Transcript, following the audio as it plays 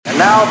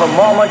now the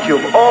moment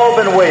you've all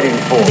been waiting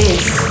for.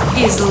 This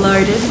is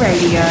Loaded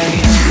Radio.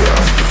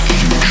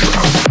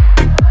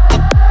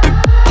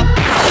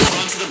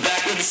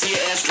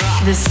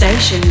 The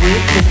station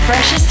with the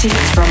freshest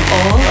hits from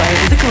all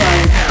over the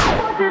globe.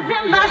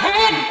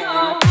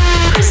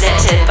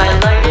 Presented by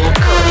Loaded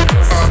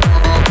Recordings.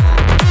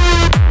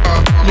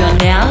 You're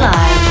now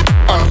live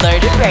on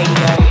Loaded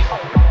Radio.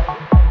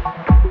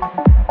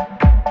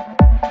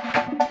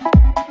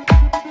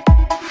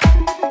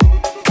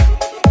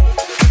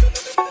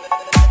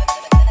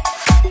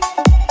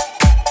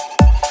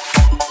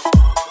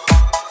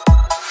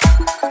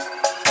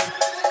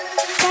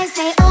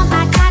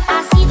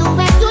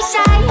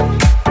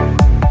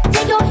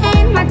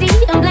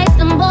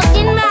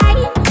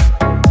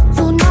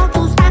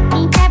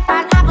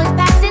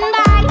 Passing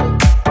by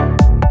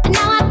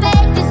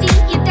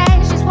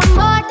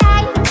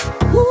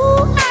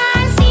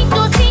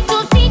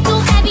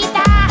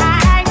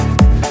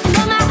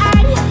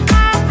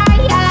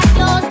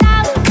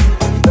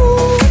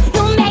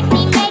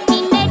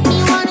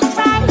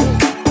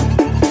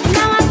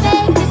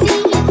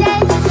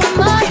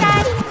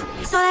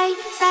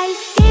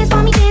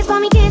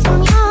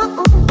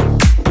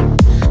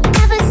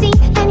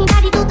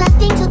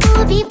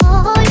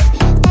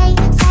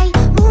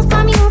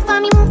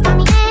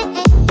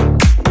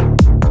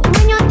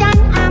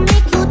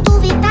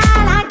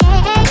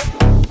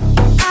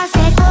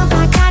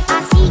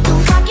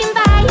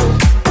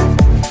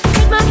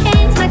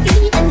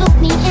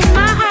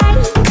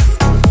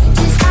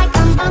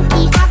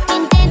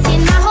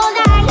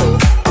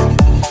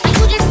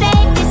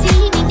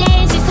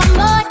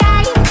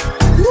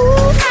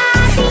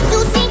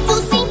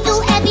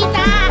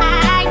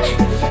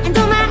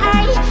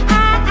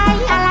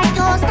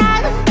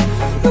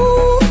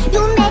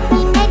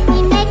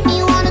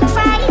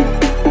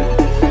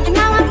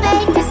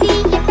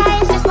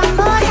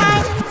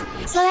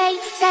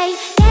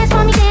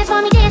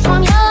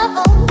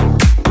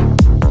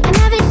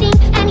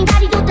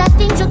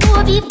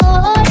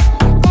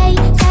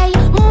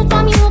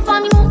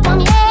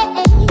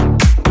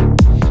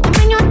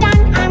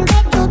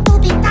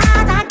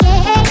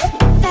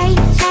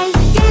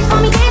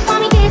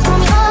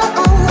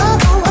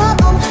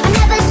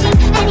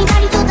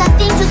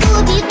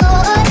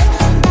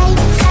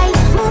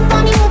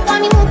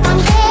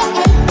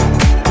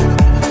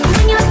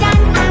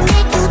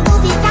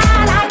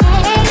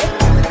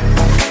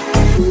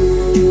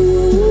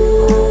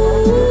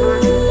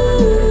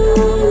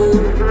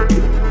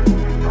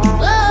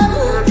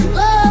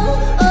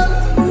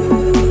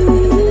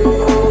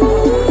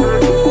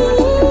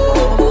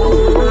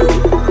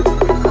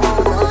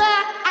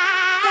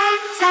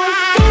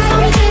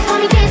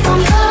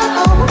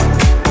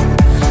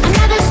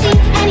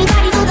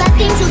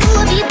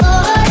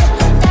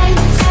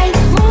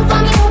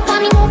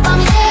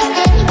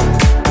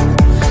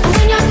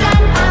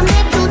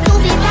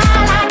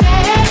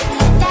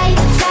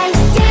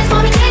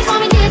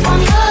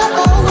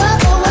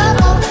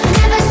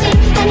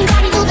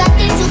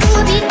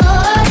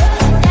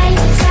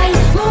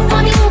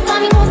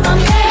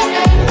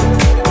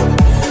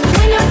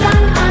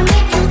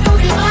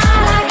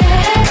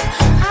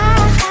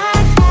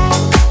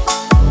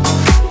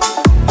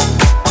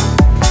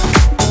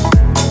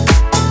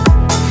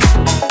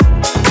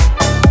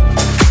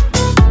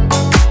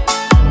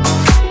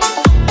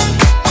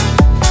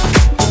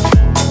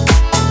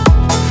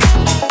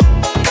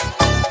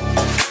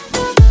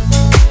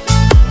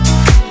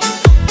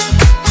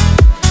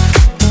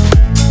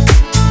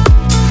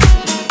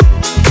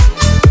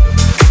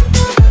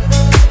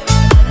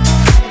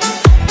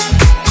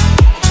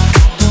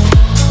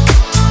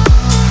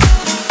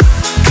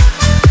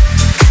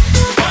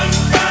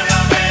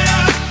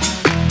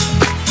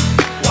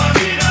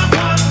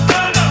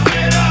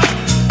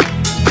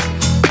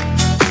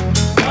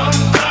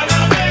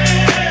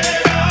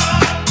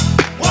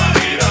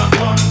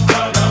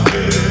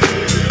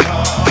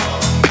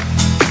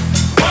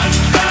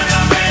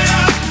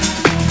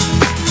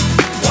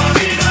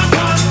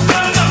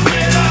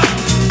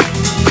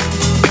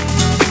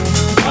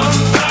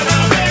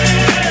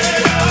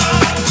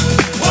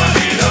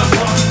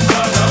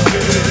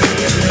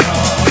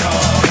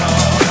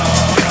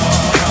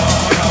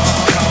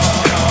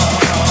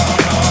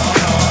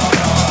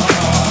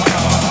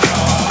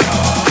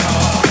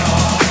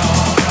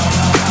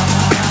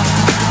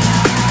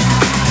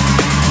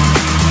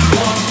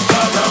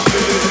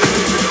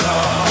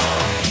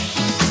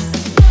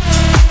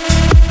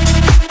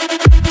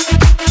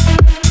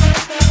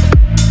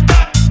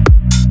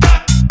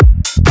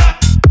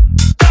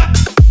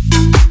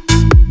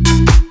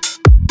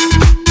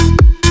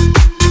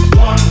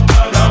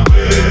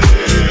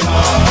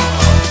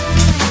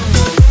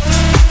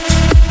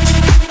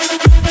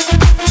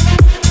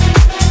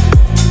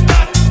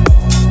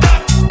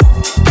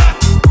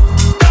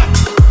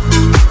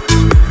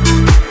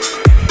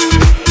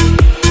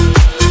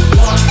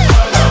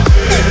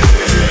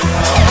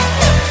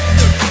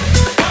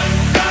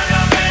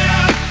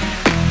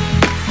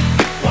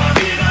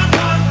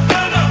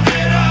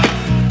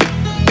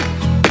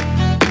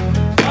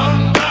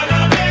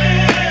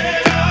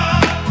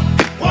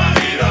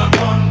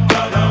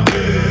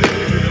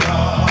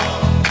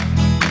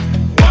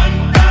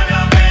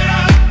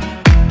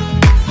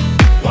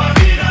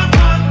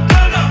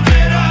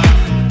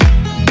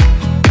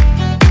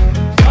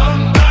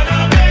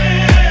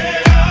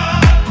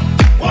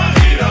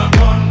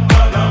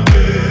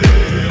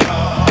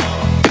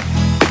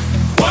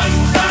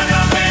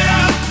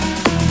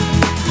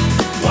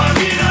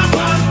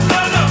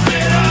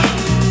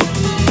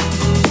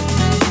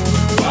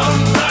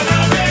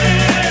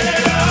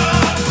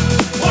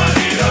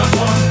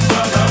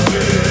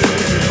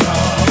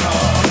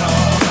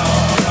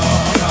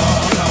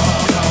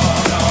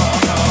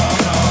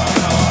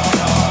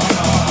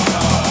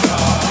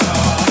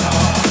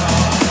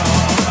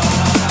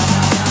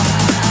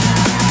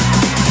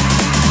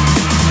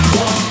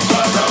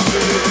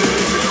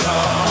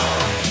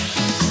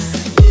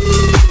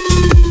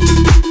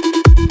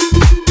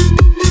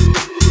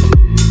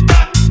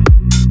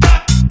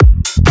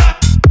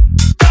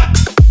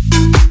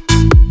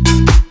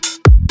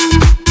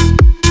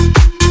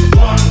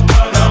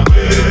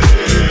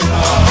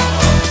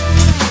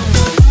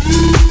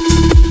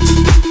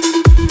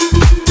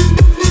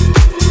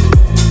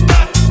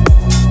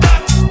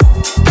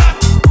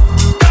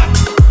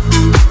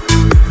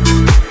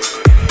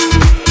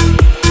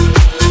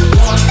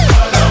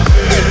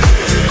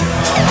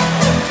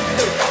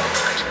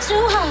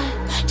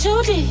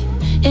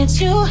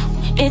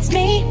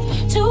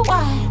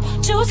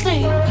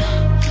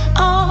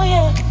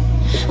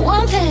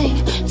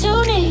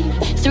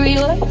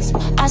Every word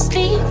I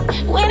speak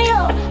when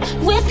you're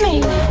with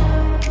me,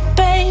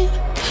 babe.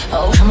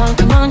 Oh, come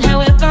on,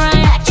 however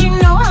I act, you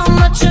know how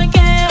much I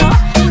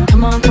care.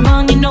 Come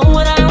on, you know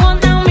what I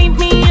want, now meet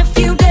me if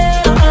you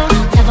dare.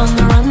 Live on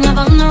the run,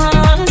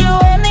 run, do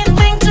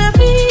anything to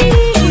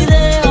be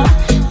there,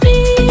 be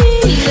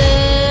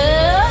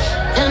there.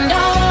 And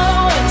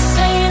I'll always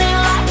saying it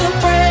like a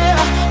prayer.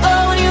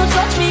 Oh, when you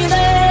touch me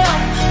there,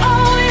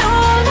 oh,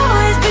 you'll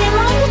always be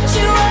my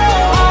ritual.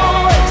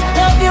 Always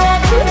love you all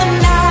through the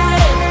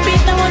night,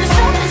 beat them when the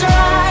sun is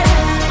right.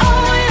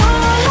 Oh,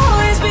 you'll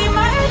always be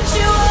my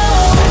ritual.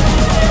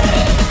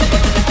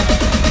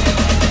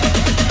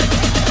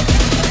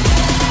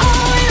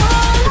 Oh,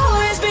 you'll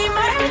always be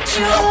my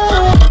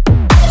ritual.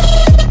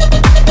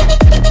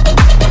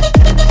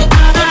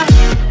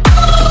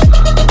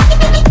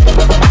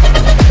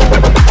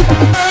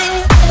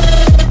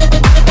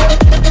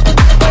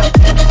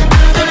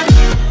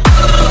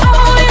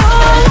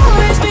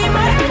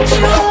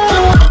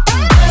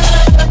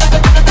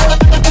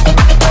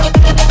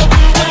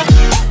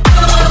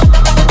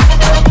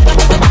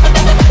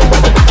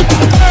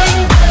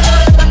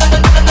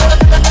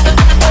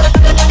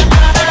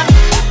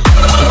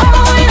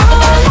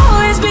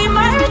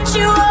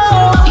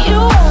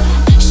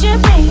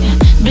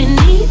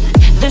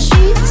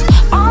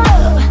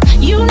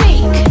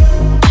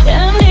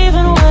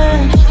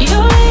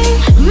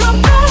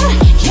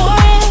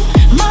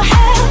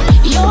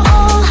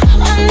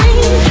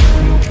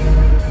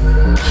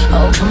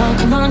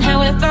 Come on,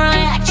 however I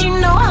act, you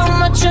know how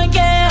much I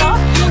care.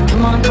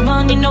 Come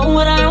on, you know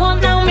what I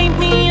want, now meet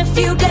me if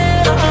you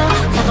dare.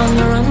 Love on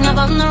the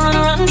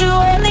run, do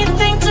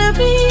anything to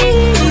be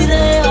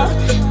there,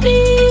 be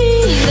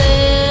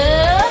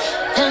there.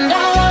 And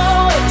I'll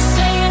always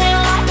saying it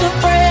like a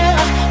prayer.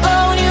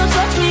 Oh, when you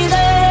touch me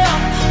there,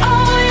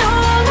 oh,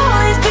 you'll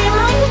always be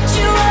my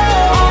ritual.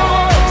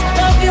 Always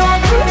love you all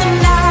through the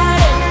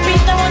night,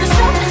 beat them when the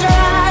sun is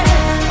right.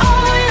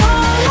 Oh,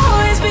 you'll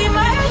always be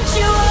my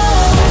ritual.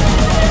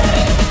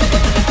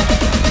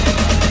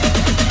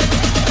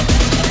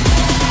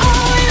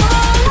 Oh,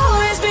 you'll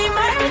always be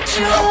my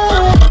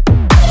ritual.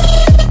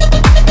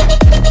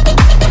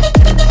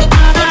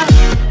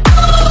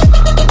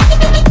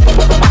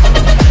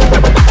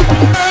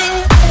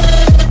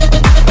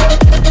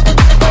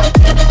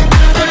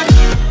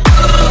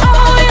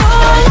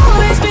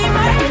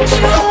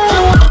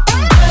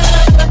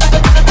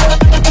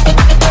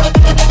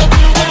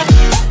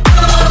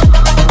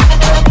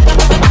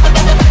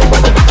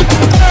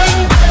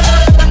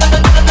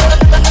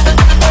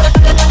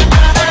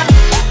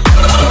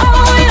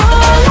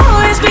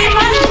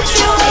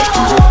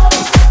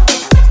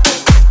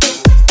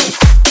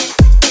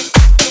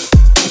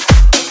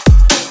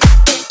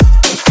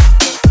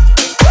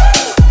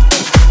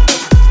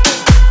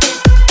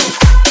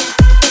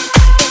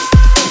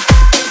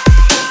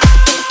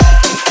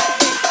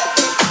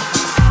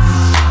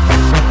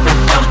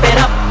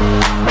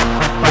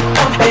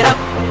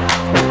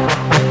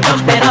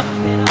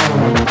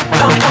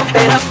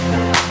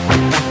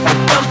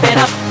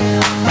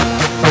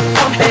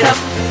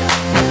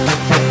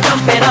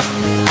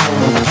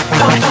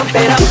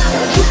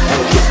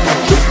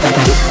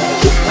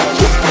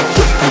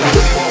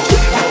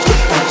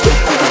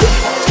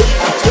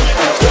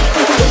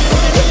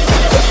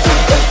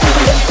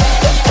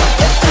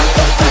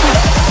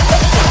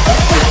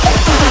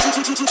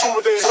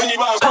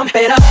 Pump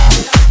it up.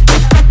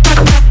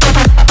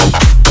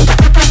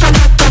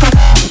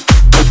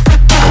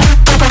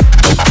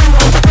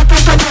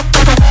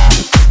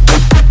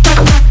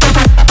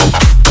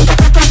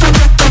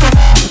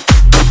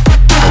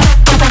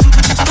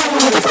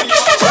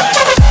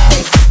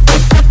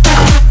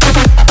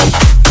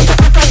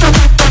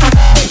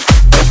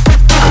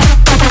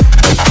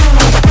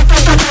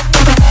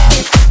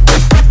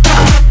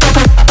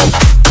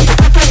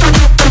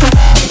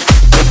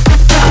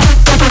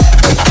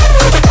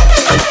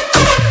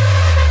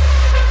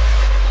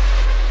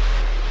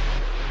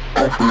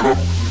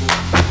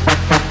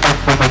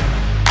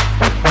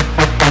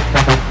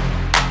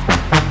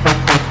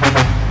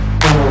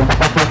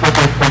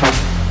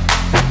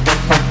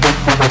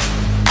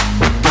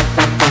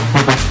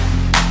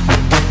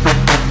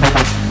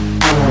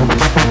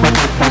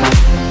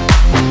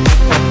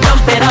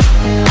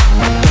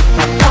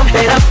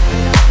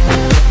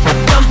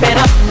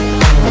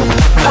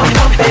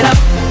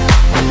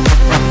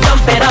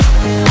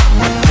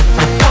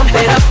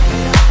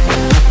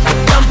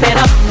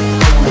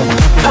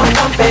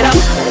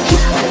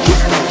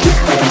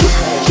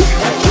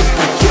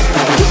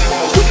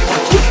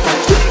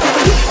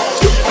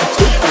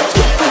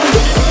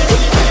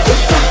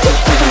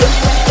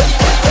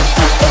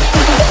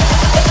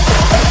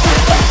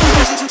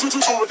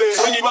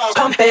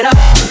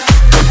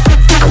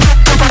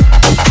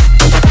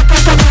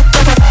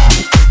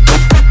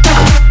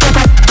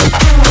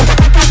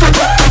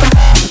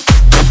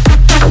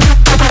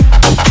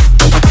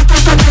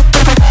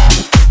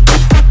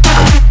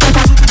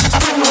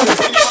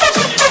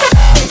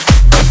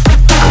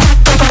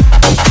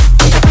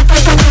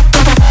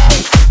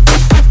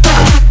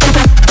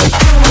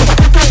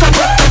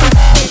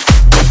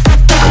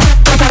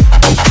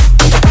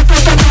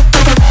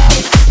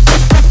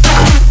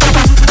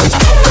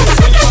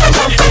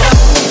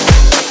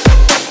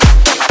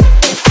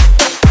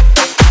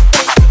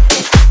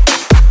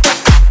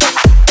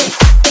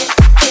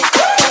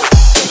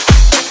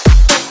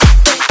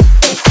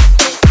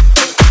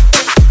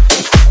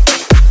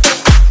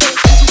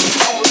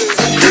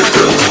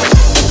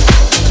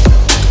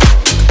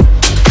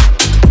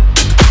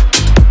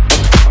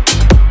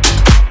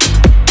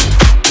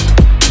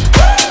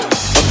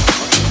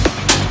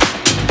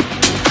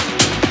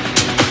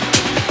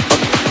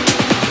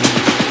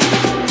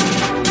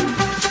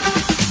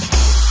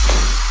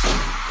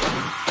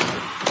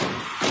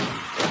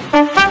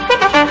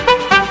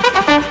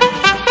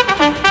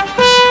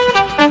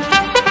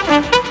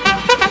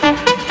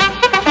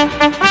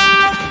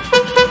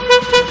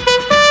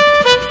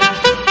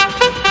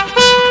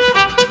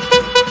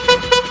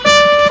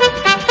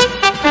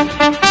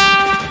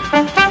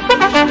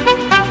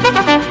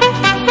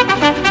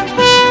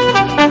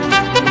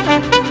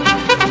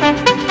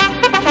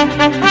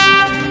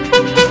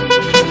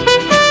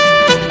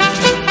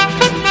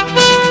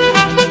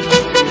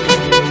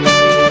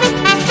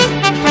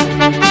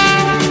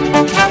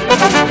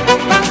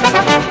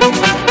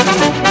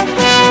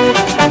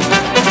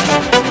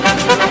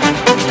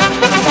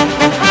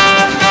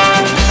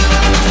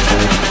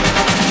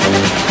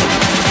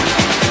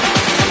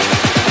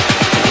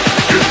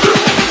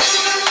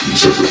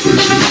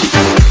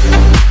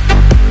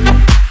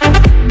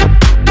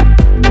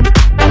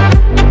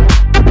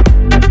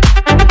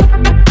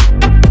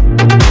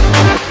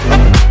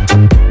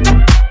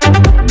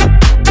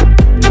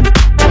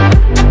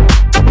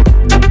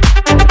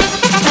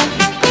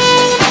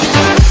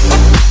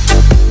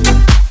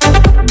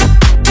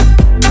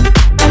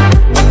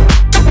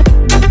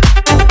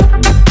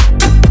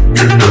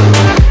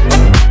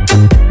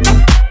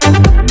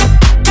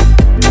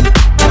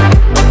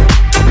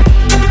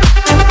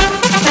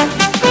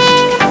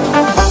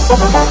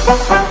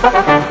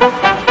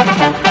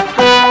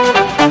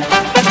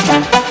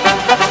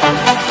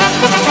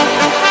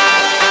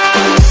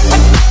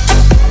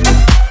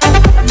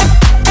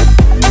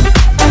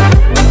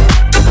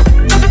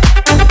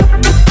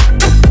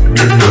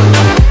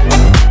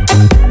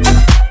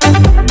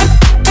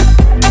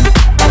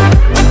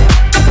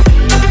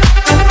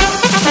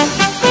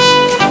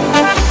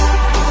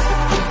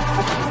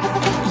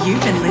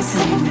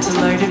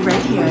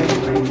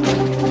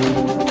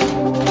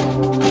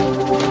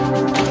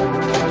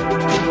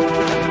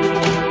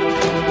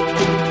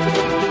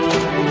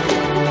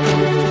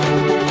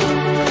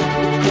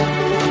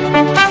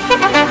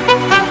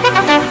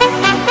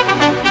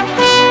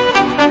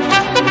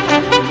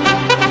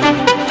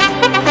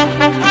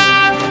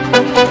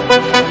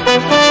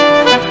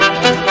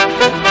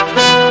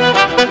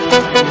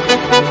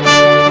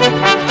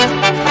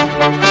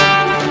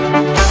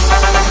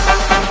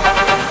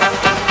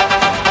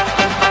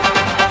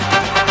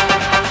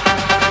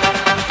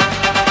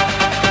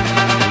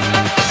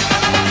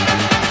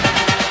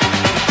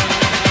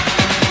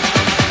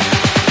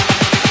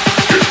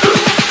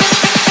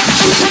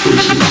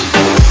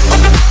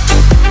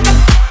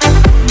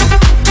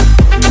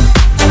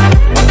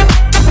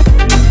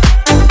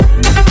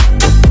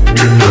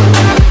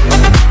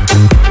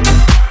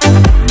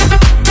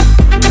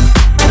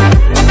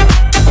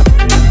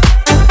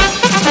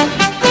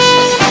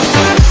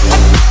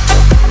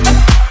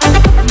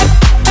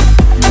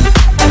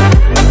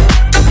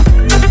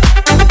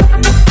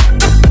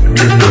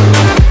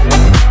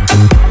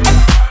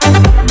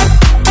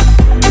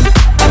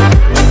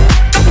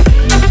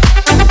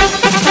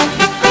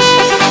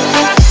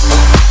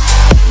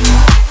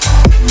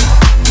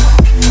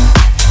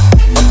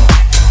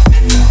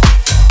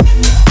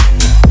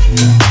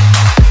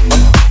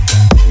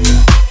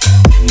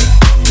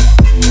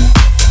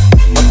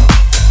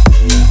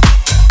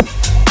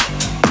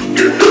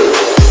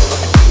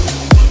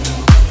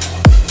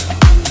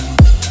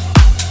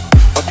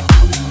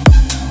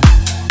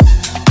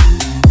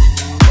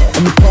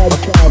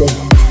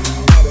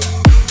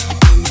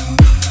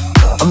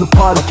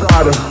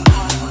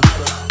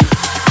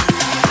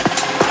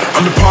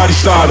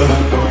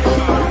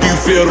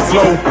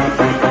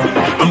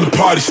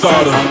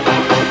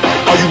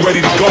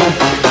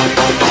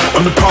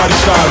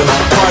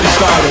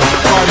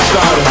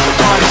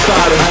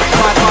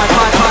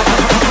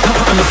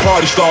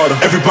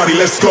 Everybody,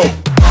 let's go.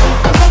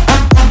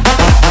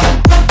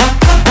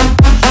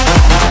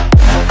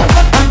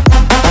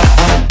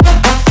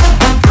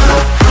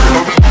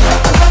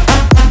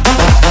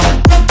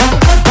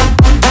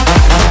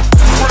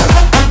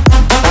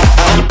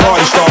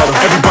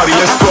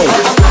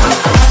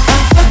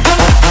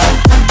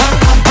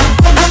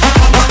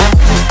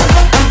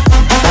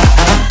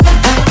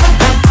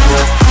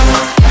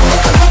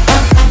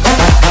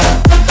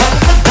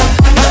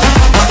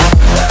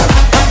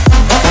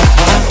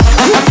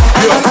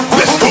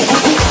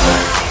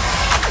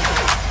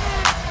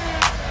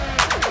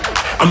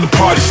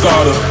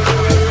 Starter.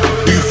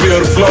 Do you feel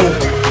the flow?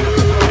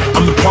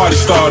 I'm the party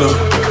starter.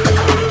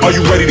 Are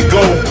you ready to go?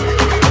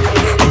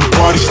 I'm the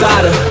party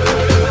starter.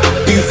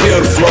 Do you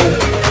feel the flow?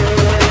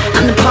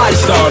 I'm the party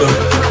starter.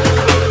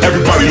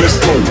 Everybody, let's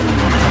go.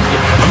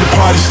 I'm the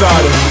party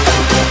starter.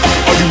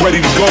 Are you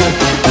ready to go?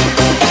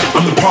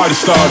 I'm the party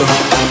starter.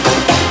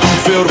 Do you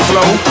feel the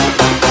flow?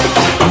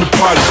 I'm the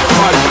party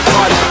starter.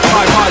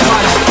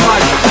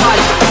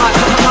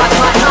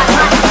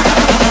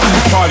 I'm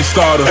the party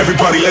starter.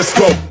 Everybody, let's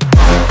go.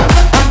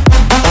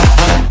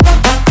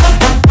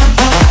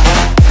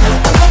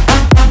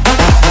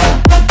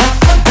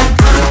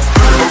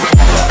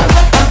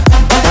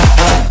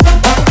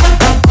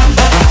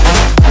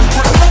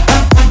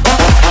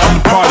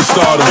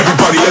 Starter.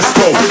 Everybody, let's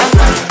go.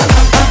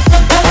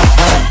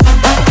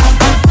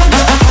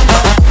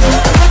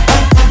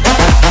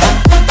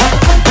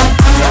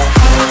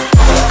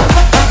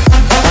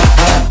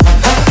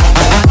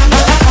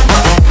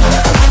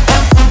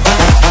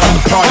 I'm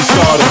the party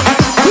starter.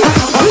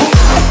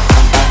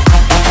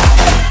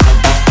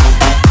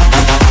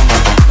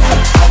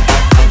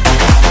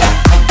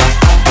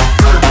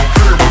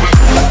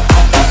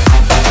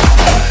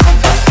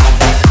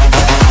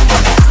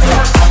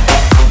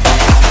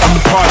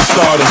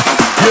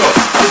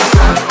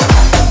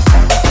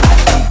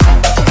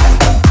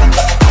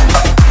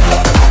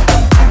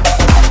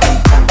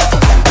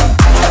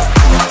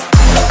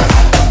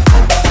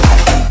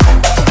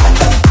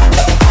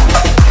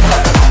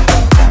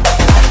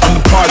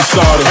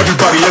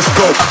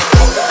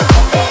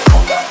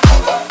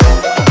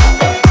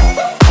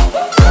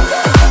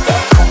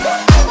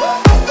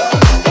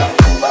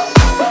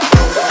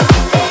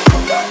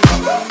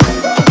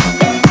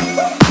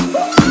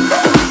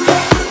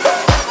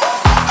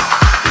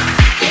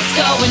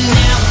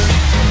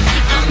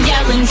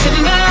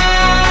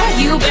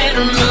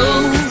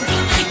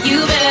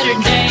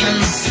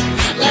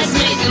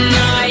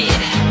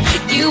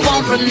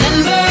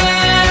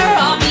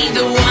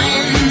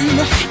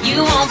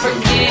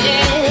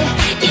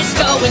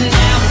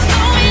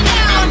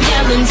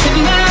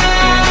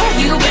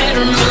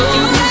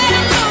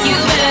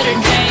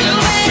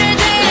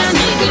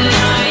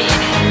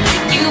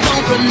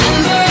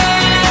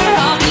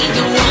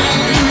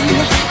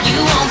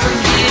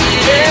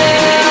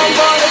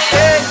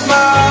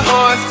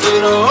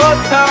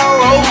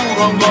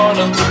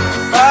 gonna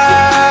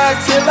ride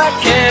till I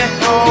can't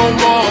no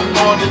more. I'm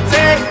gonna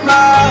take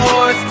my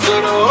horse to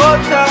the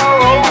hotel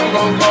room.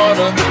 I'm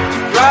gonna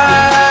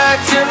ride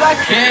till I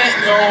can't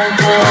no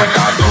more. I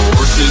got the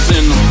horses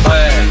in the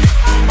flag,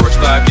 horse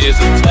stock is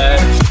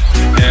attached.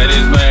 Head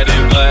is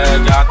matted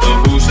black, got the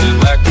bushes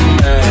black to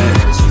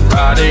match.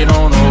 Riding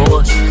on a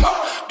horse,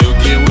 you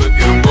can whip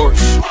your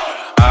Porsche.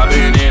 I've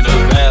been in the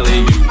valley,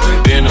 you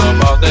ain't been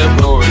up off that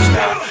porch.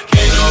 Now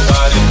can't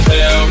nobody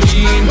tell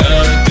me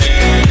nothing.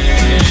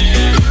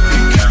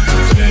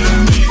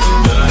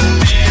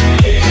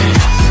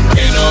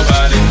 Can't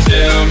nobody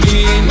tell me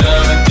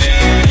nothing.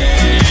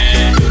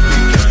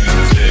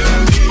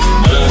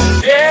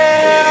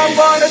 Yeah, I'm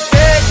gonna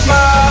take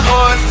my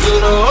horse to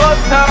the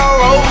hotel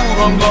road.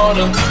 I'm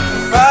gonna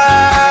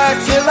ride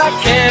till I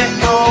can't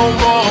no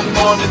more. I'm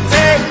gonna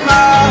take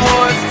my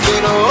horse to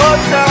the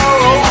hotel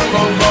room.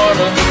 I'm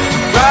gonna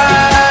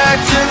ride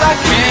till I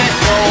can't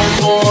no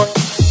more.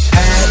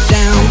 Hat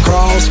down,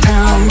 cross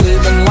town,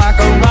 living like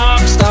a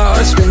rock star.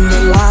 Spend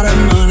a lot of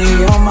money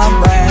on my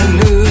brand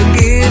new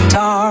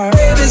guitar.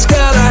 Baby's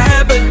got a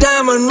habit,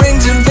 diamond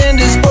rings and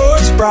Fendi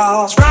sports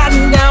bras.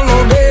 Riding down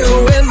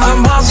Rodeo in my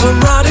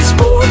Maserati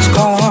sports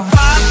car.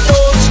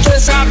 5-door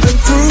stress, I've been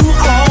through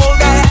all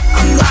that.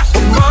 I'm like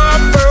a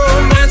Marlboro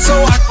man, so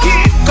I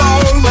keep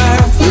going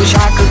back. Wish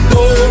I could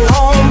go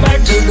on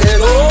back to that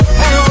old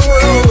town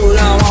road.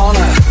 I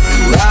wanna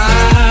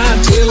ride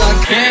till I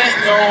can't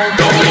no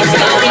more. It's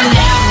going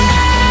down,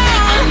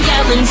 I'm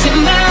yelling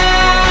timber.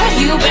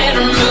 You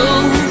better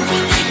move,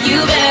 you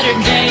better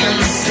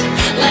dance.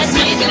 Let's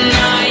make a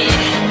night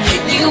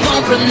you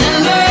won't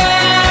remember.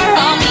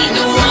 I'll be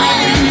the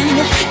one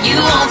you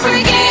won't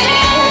forget.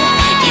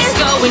 It's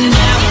going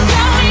down,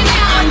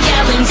 I'm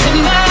yelling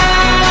timber.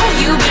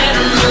 You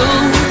better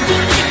move,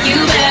 you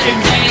better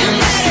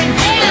dance.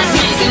 Let's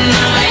make a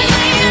night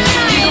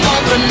you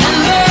won't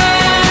remember.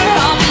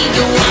 I'll be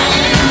the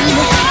one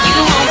you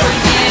won't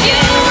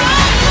forget.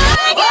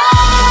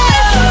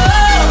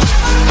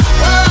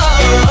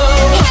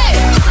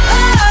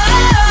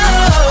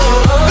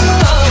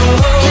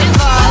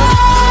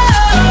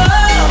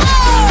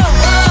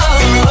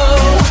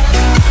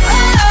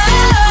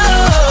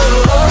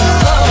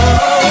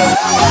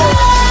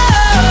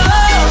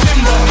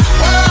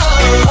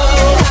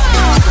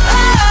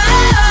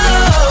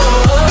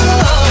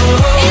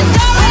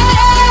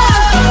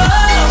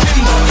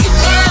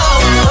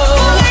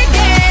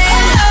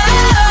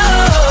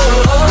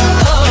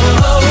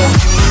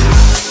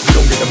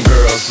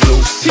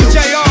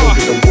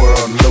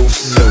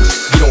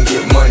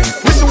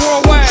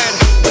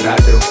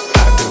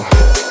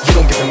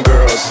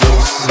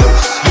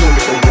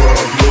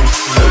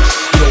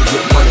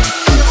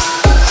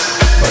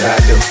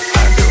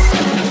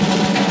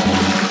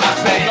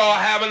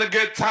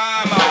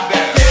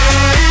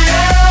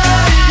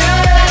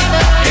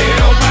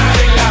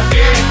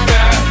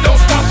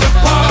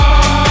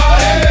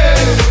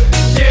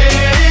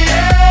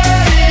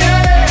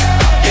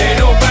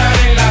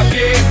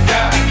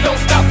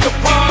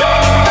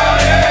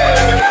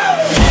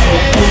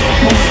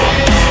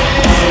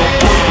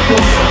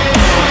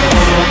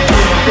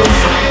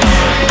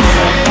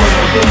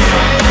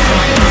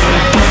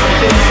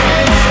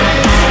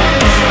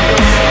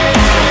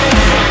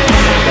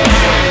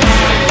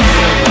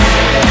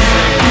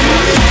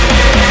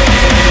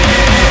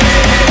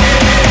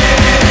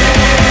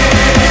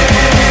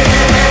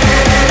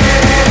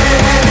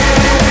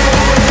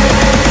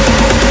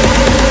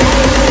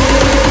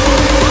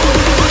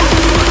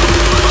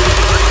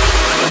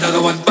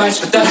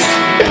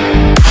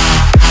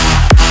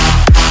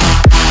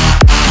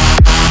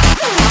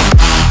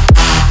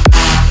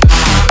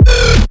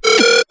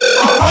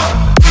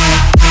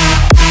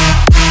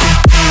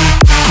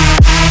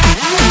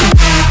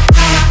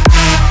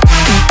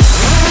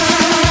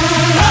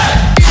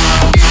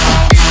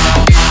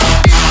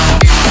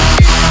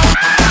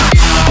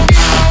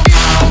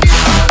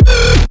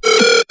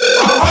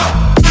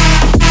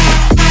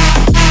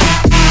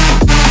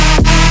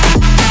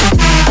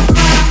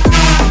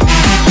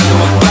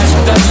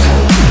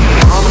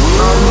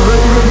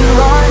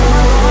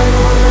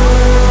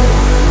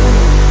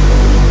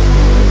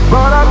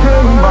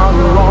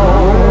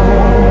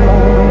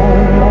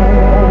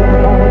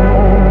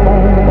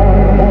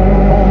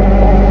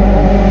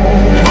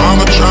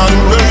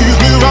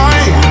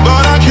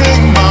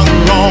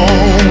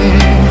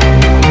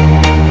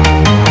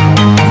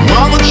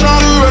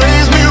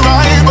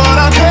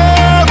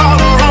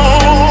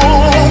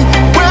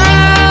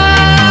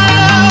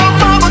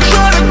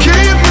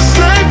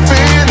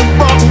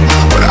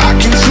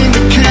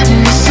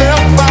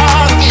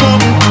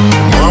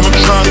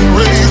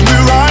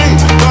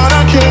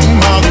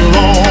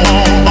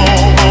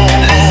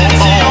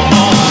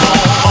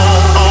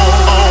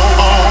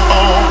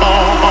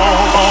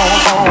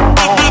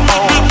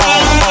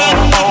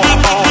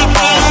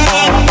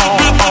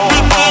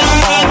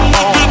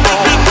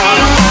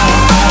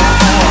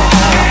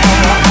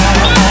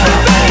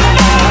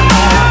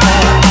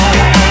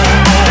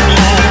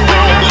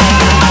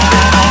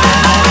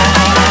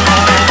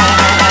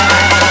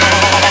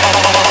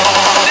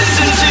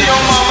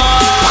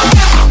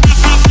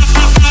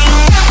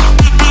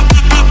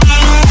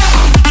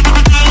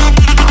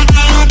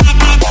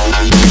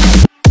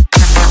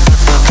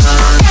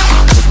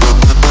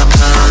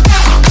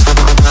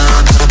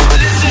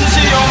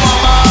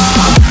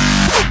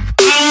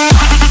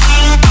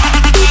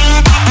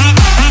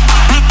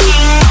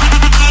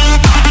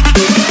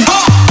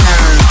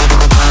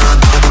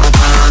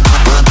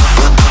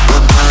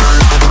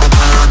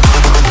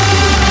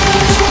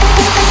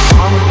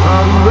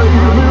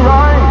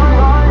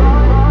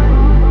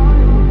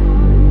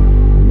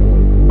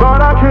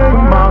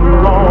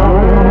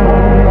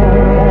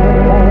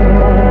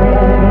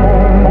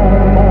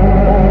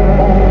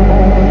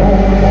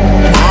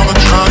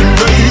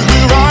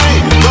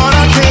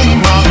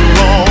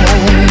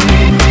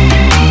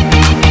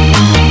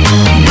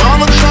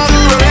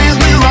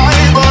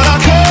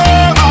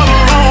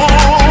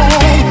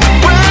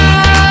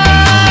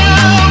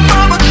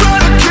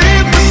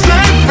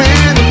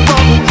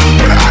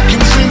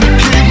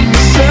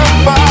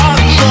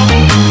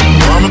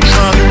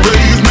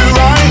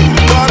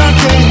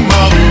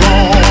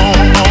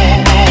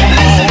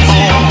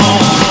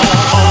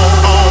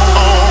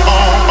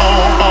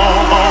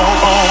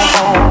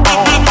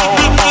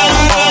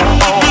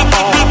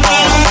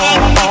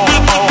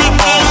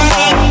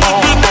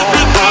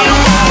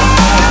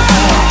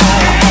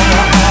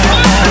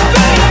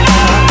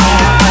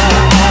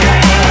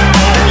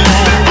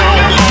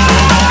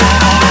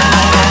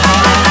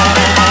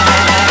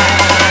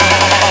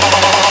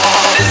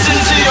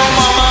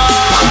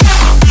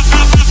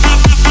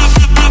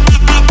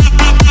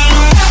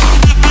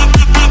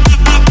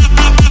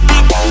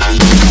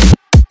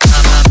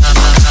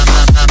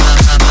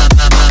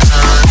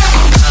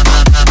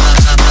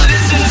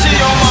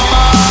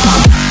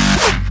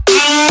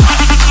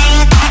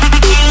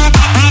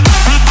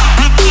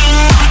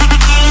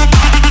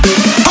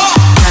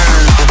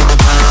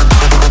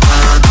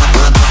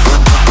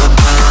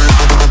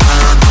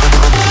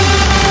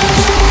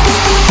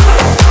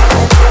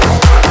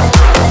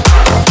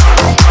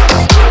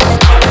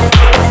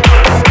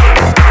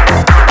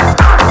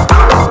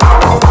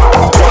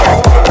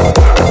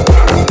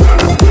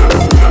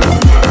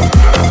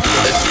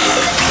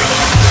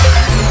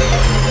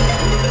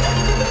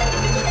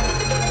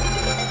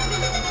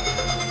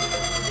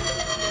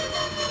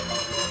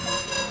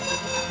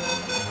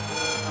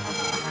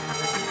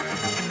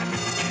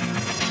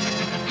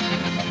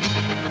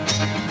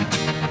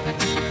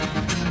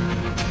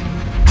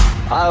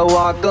 I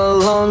walk a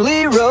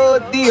lonely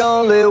road, the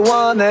only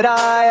one that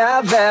I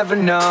have ever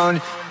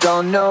known.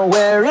 Don't know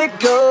where it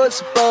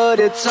goes, but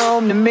it's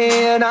home to me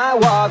and I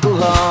walk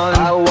alone.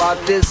 I walk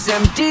this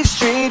empty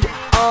street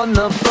on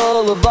the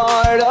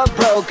boulevard of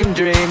broken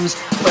dreams,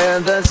 where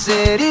the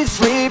city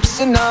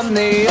sleeps and I'm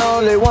the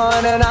only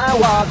one, and I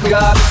walk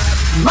up.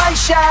 My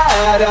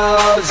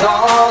shadow's the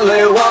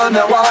only one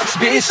that walks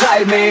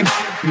beside me.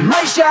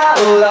 My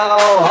shallow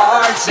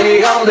heart's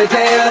the only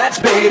thing that's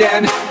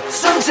beating.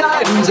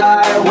 Sometimes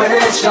I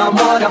wish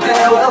someone up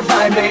there will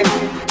find me.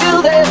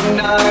 Till then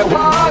I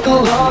walk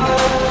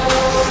alone.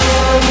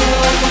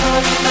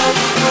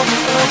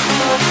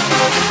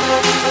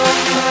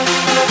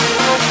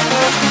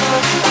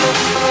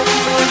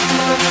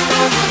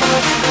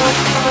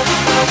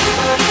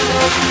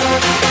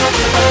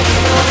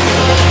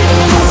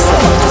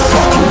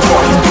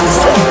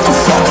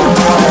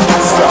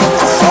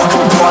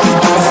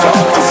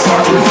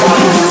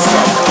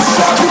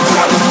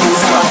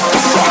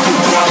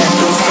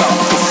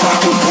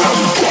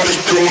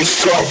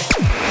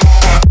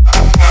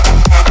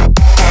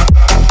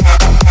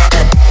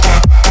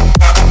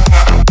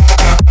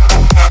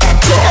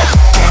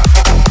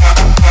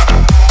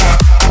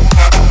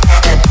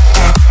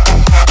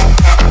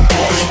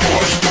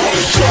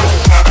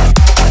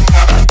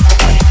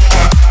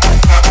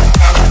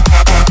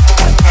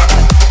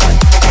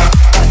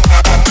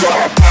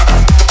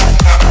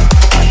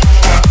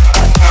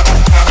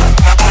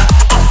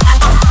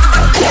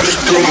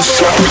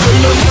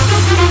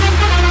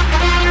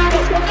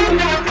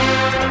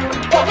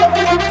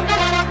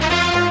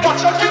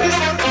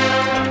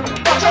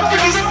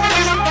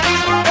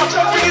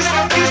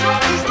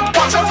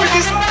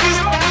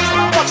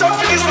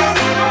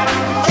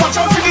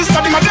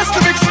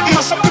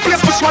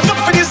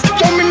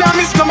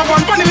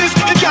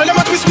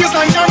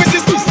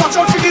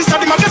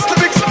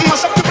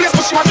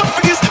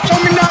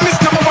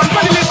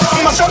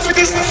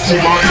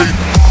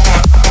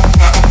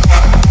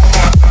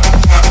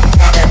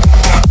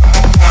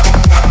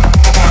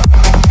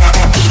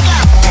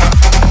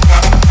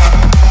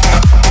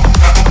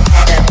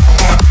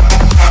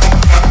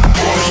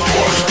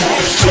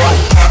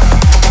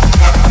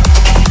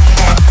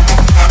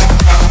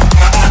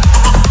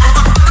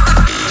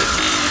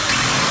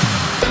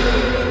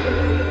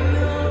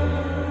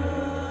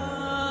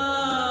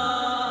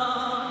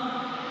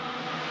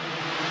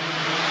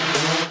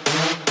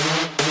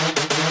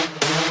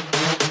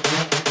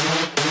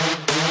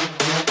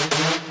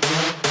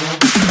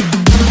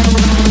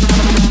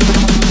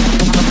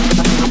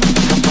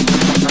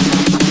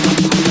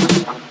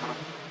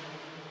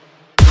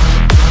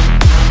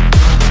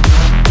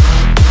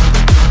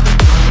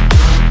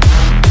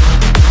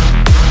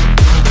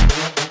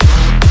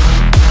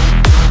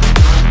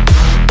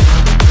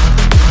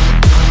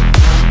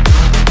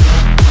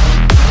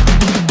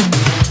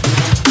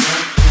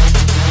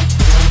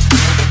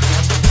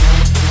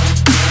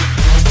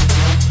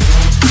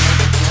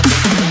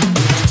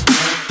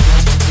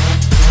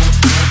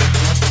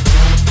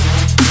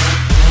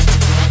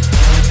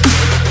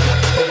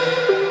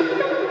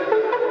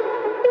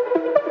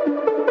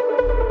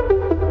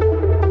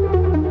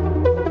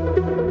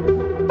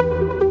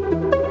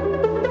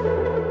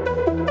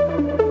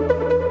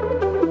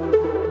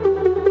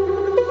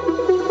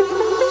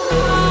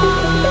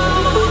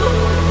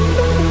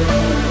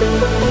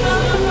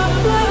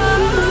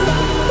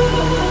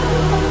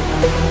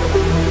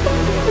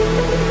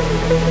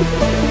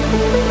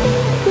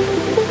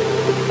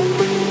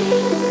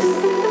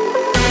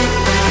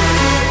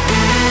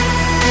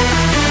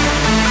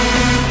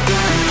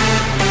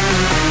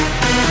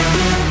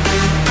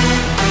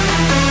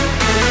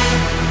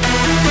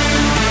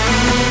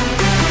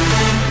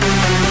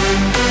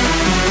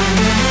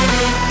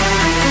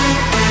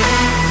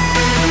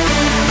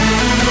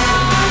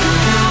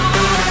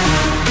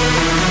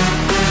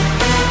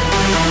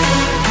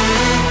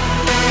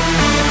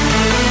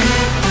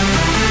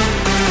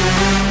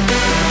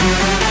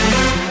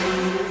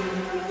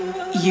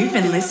 You've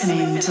been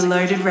listening to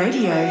Loaded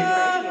Radio.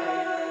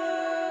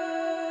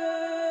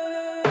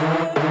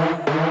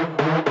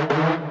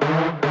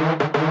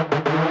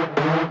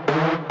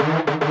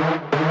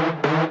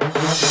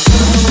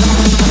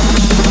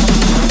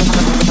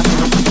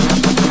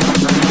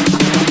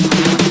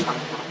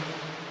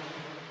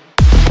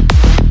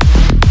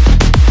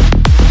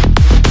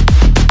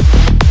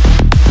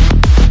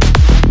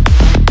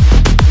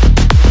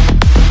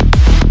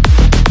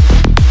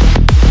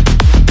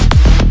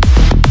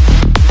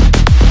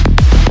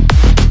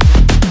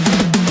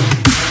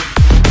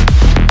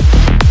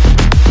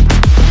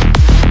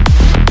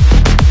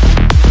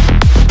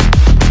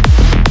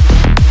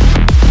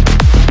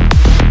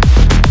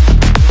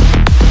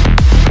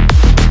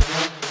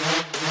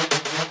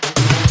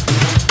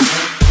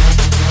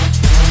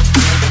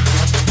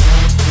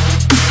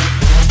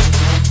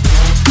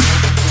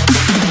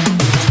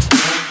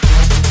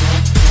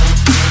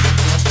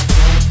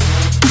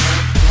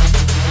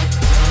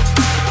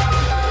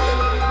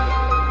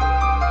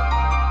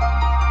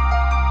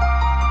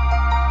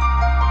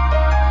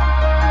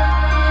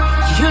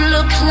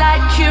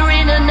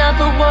 in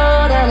another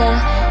world and I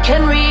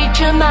can read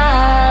your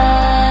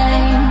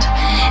mind.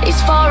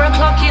 It's 4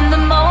 o'clock in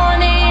the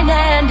morning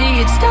and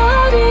it's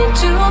starting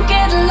to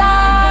get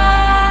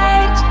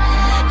light.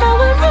 Now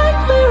I'm right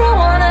where I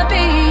wanna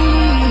be,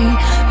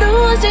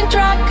 losing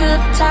track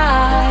of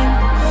time.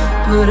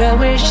 But I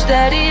wish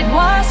that it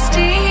was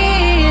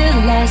still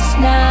last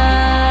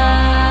night.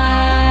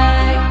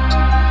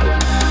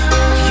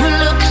 You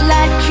look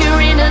like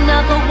you're in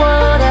another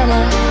world and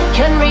I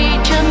can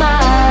read your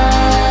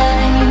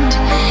mind.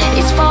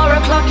 It's 4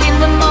 o'clock in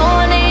the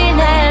morning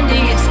and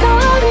it's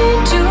starting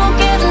to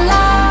get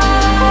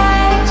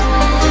light.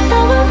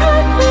 Now I'm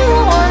right where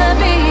I wanna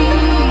be,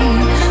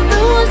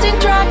 losing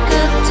track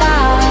of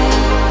time.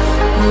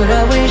 But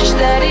I wish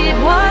that it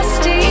was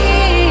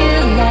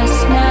still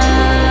last night.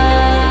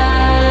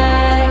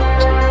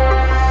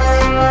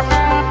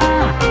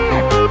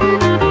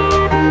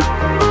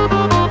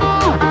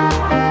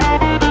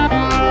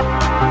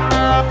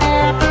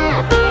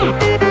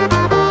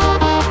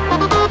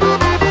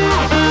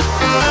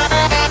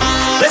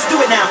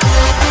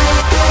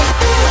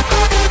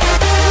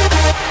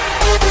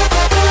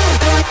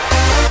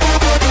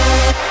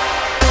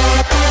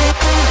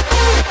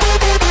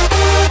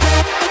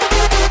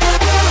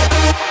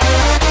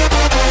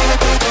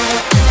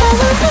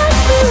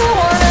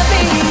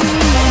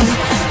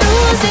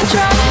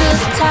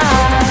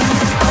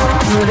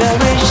 But I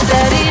wish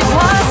that it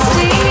was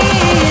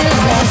still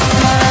last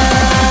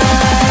night.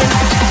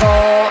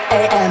 4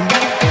 a.m.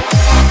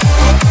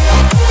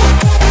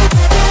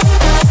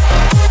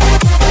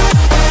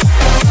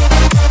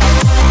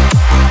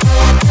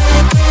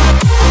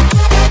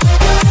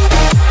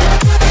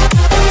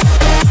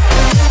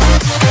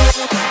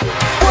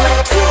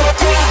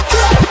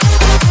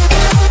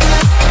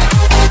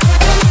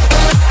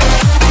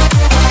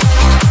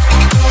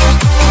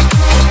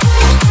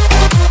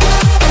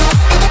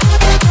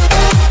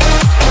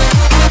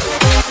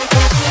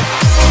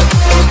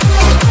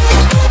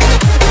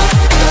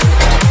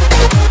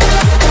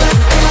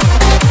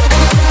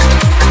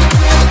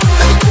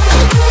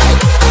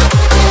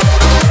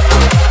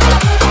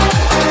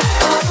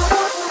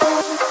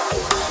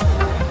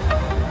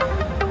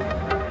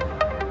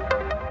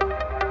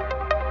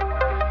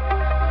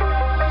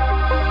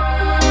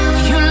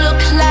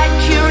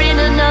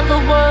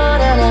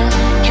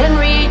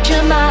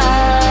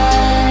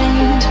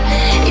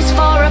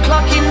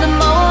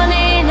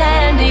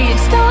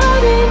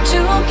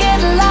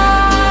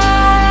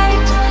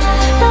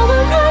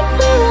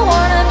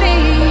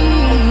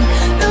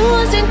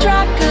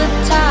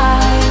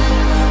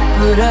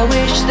 But I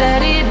wish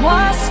that it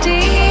was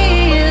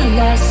still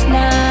last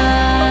night.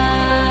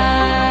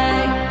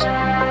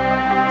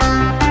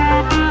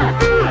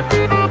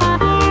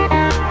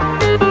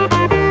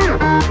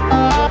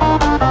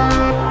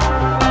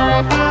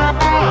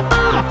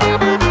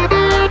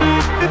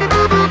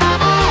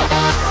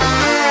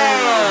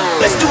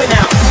 Let's do it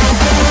now.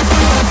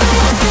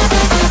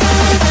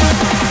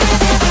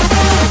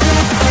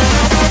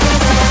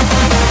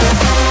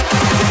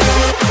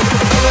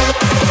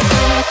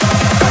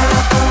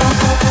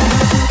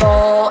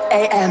 4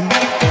 a.m.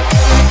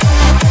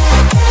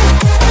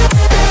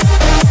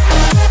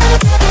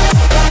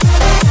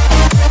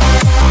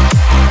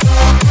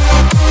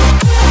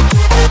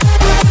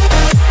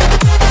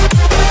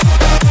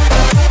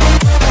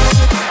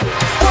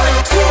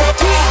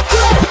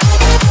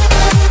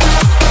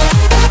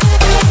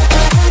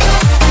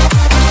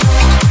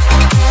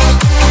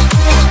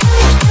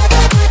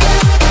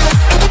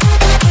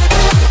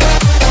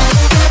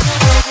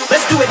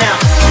 Let's do it now.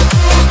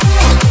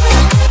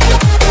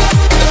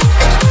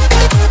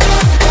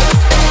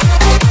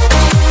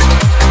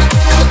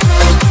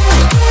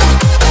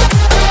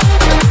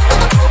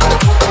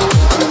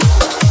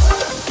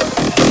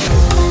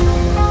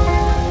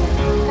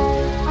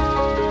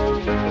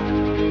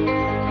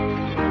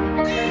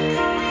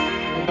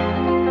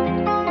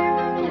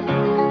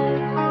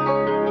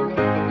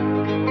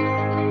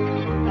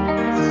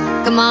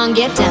 Come on,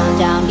 get down,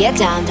 down, get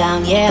down,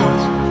 down, yeah.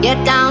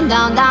 Get down,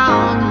 down,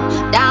 down,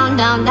 down,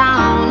 down,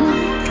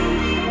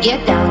 down.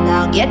 Get down,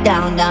 down, get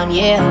down, down,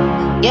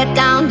 yeah. Get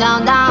down,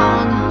 down,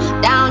 down,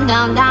 down,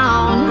 down,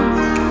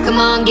 down. Come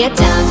on, get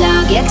down,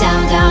 down, get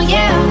down, down,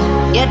 yeah.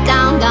 Get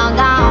down, down,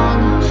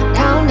 down,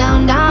 down,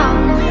 down, down.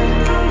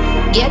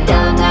 Get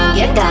down, down,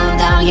 get down,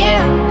 down,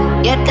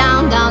 yeah. Get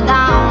down, down,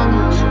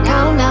 down,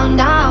 down, down,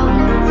 down.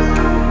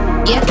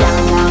 Get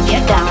down, down,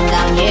 get down,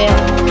 down, yeah.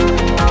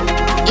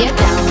 Get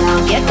down,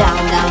 down, get down,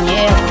 down,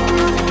 yeah.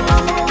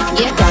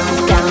 Get down,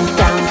 down,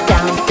 down,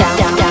 down, down,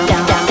 down, down, down,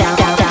 down, down, down,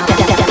 down, down, down, down, down,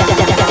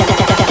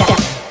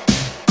 down.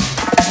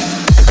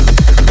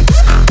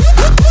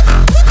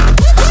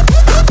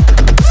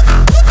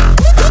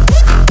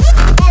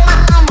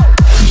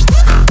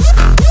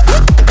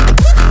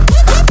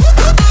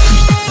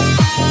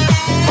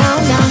 Down,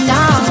 down,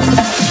 down.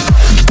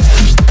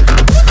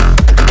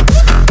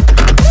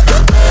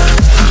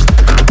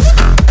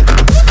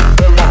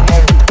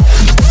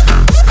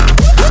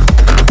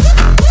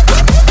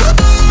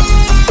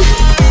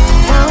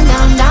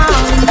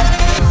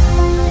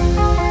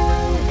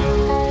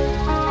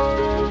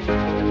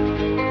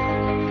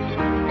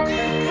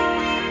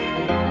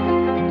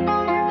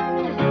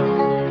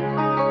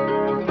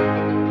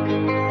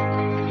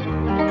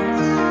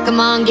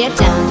 on, get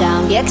down,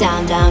 down, get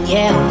down, down,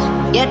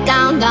 yeah. Get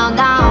down, down,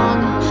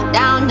 down,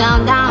 down,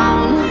 down,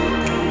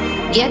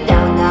 down. Get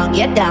down, down,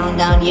 get down,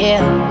 down,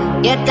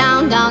 yeah. Get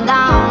down, down,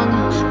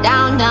 down,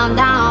 down, down,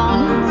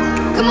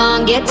 down. Come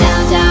on, get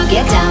down, down,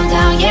 get down,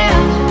 down,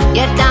 yeah.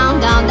 Get down,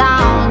 down,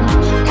 down,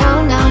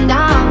 down, down,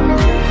 down.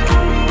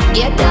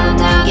 Get down,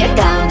 down, get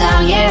down,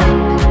 down,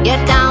 yeah.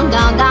 Get down,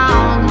 down,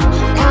 down,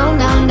 down,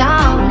 down,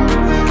 down.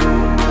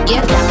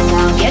 Get down,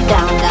 down, get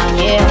down, down,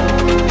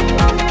 yeah.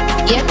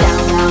 Get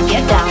down, down,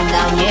 get down,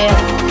 down, yeah.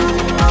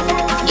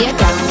 Get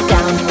down,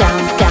 down, down,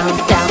 down,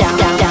 down, down,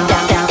 down,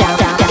 down, down, down,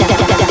 down,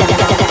 down,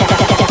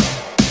 down, down.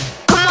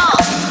 Come on.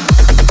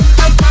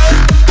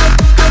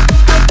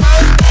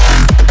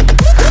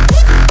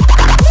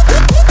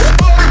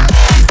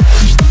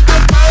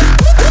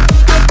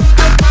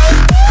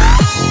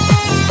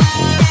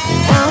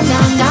 Down,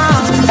 down, down.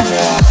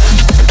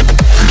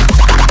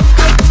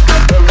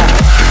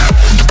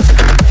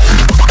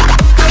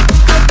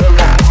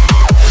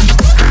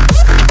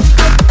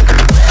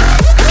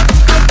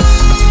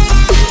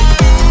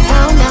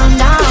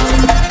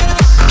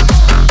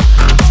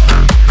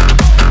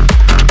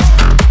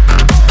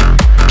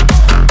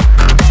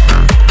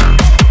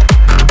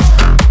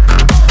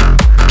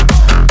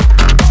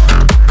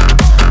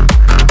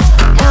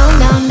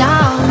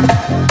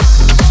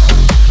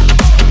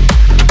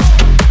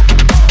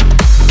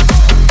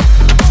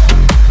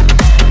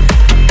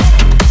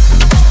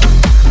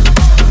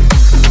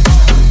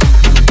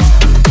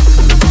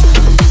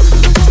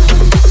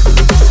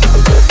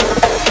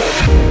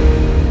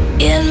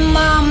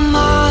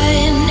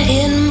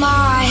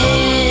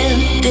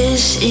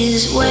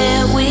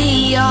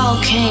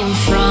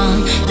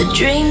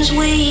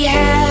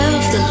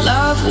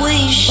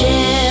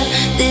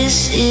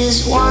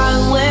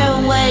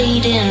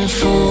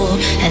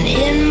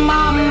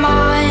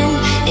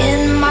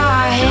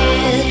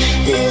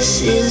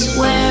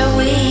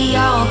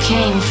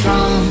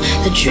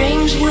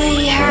 Dreams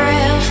we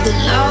have, the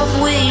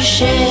love we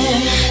share,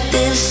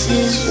 this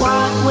is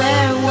what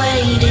we're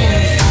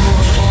waiting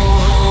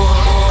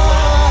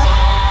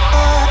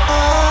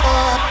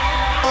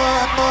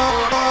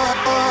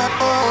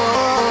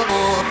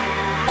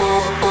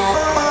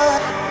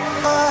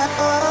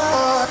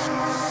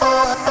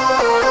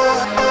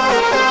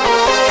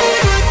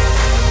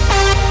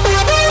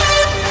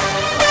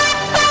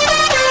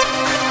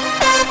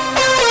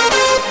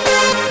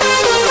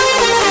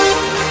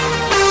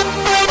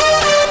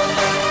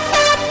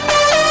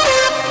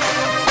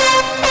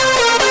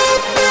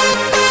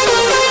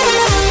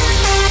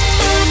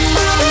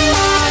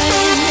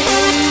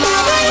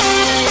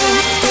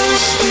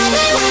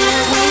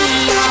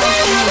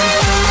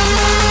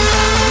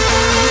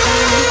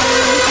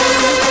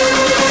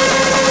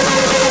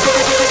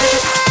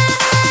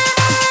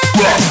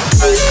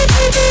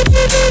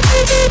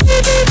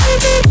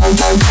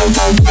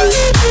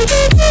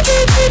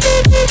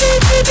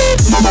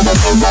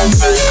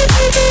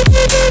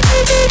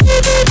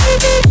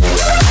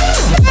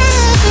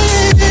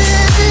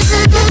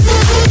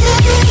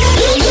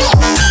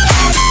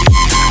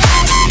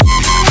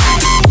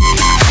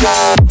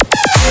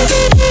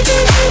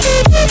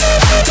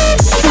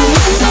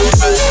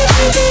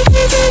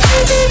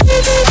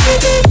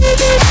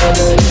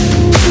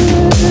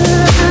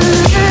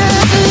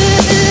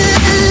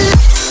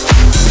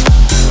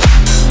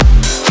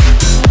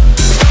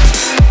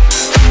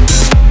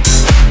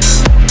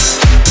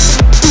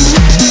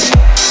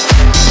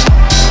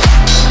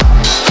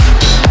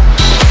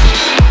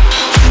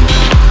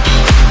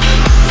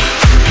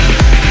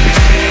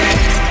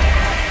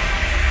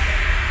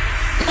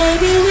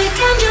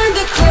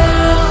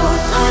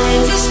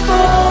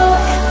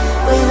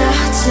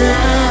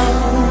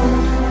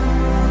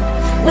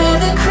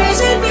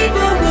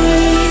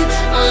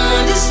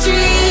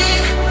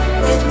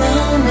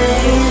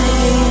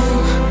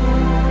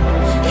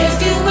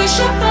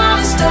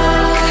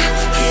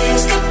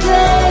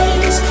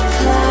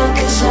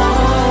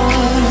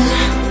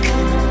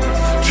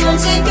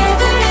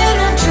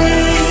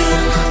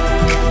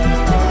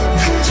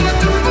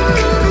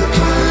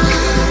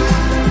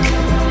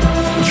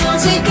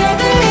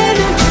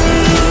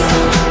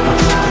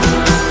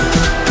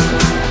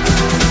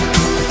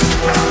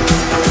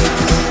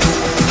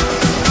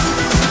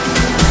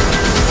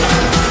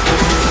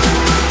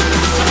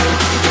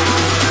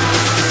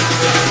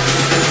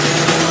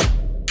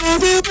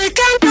We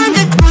can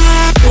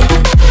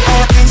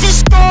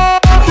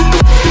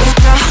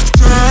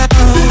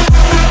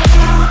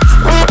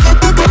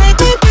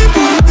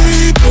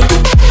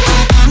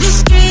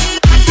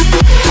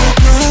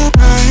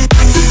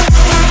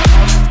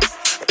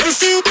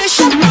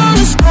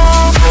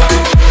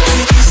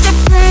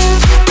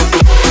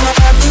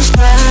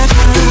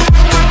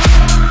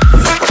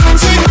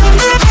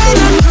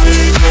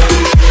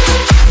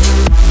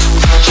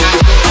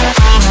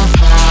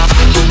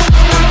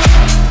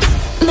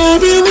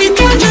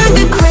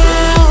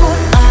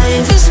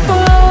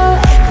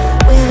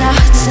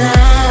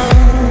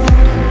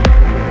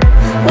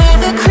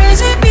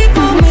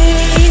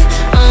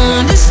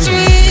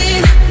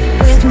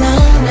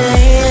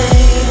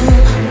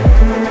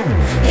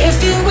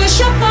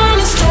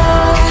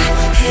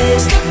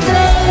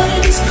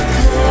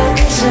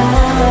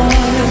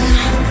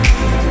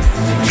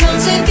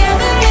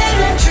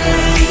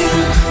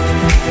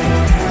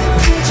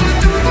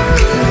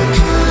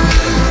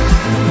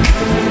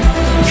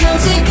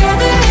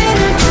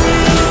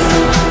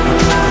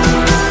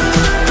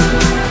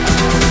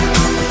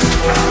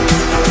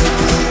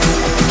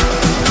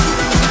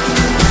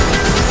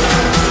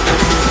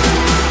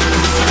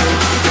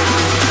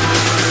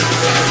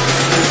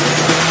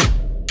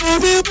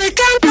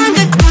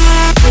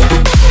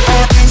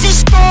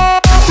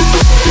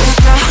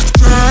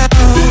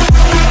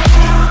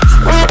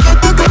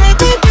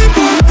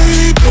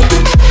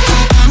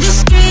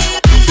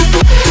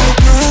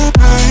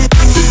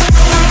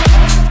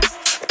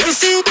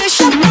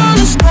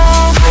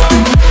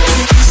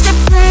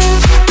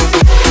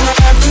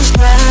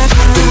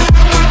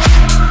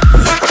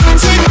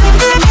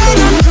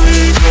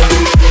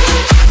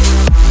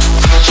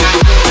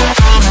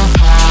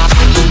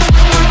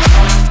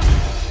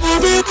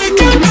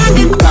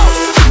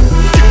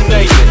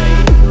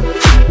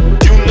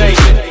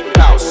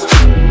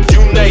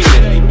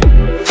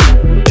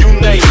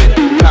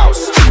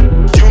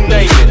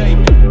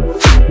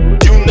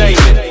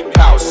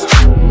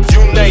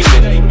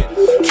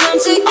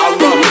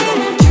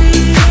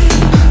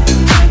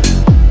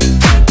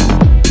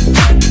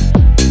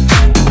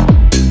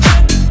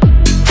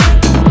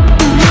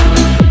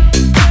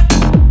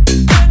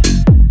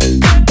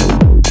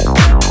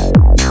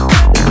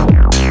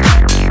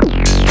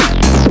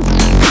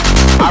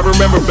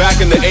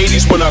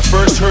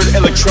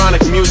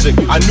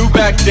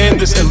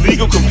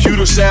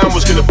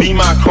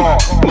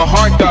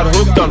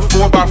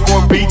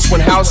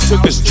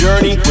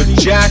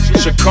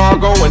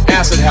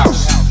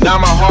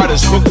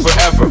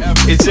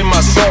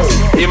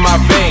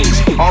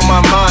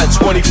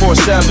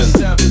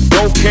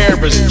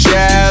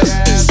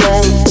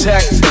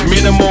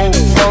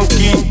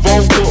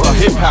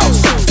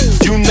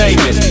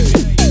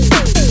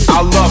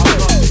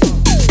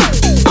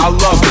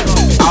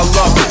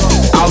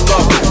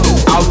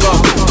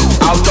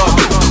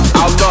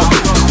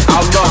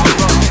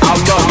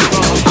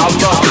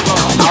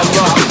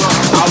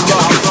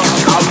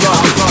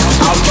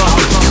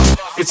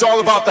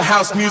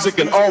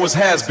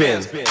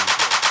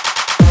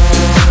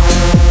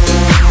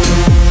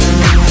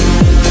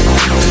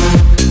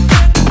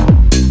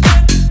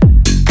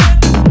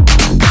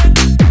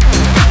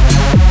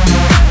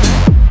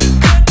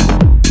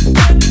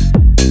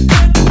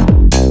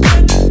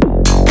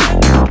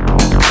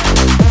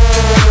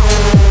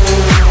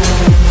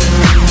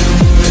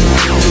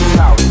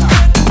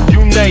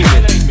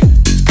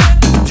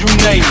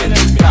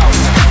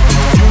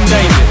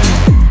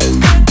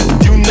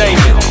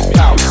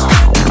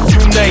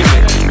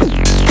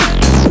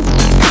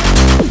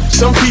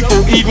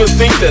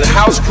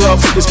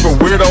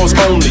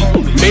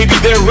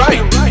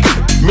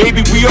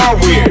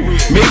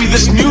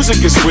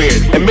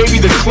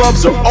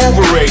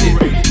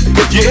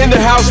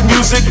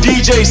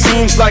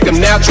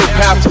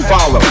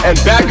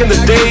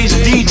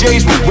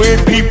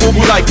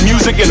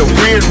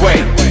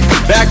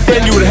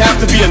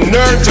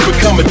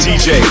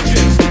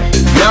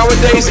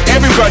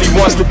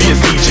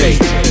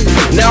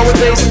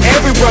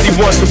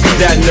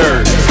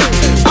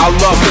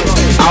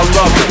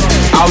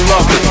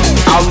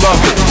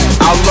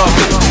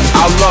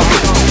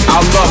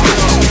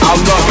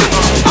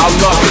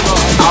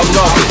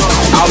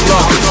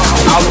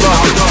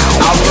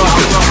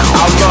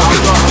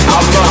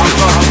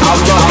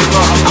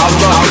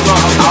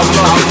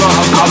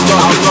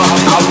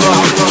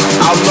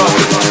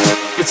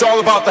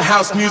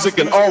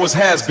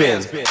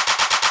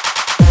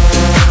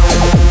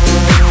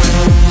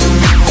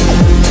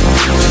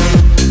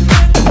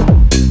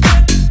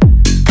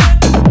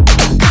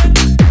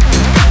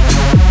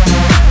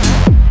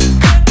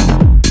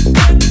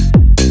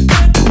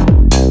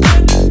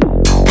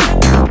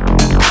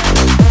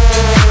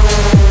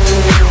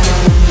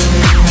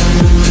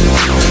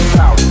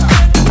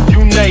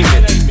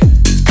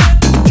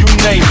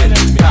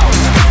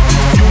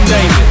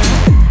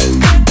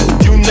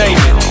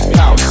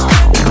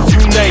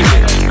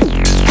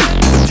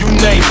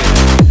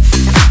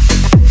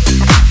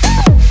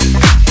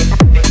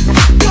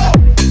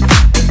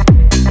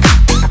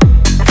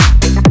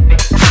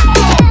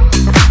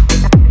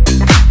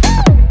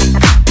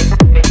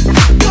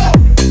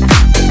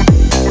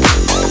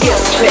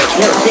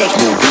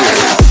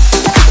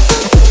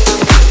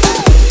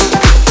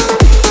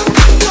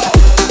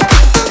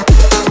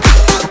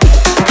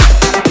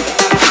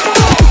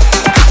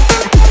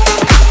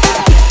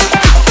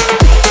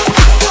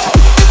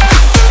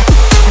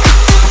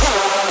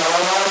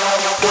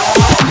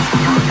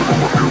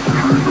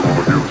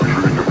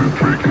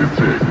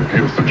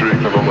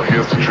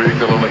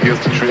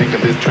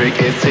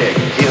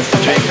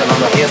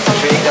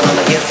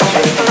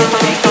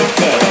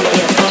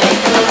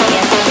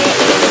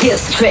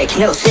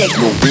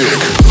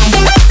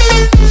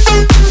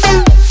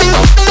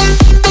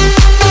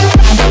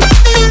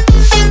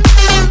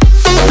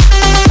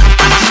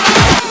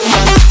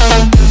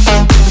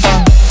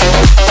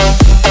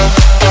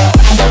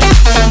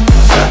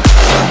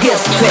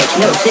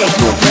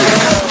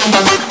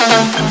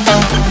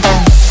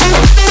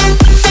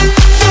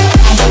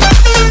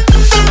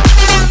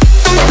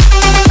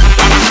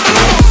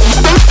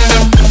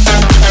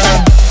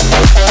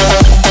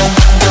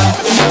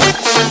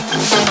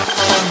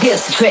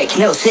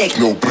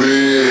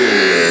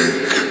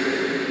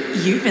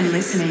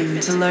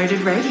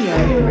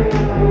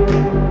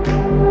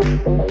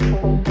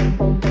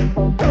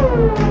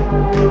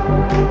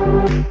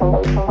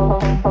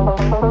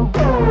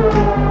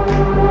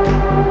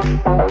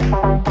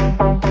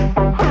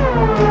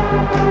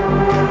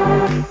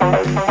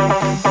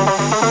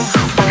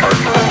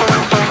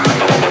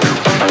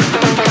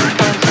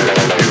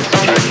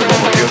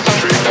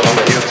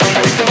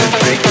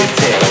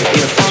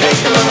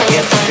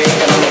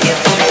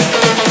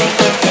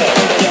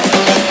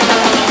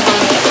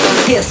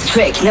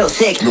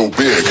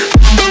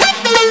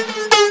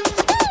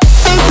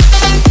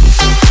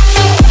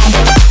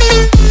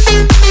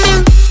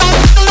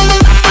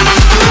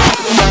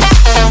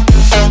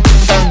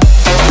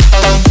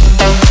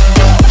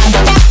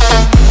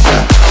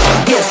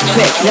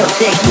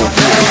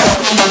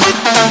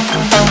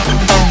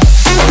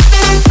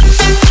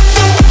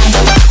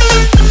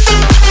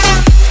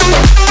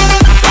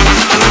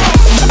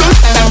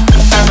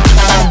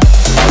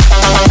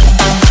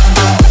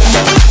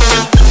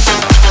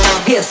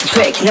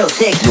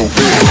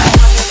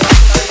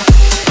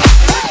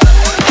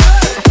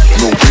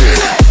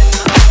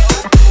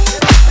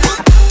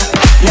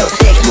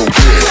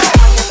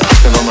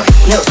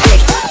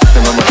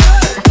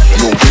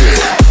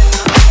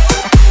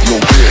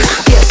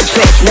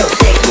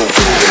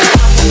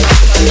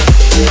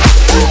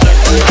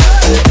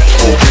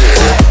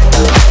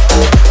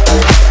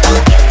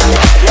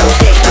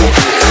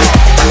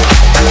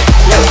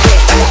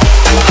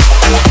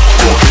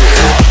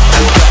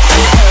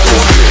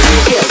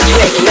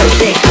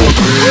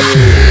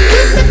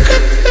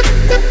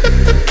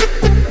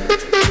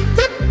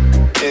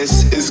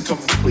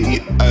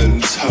complete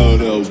and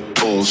total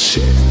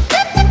bullshit.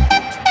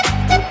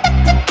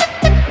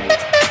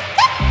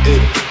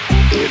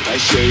 If I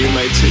show you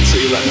my tits,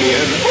 will you let me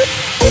in?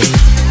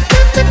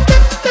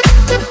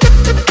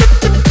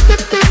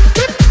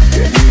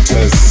 Yeah, you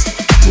just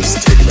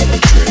take another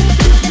drink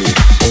with me.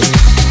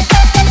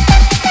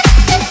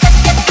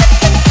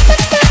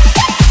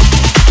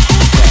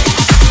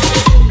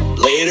 Thanks.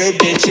 Later,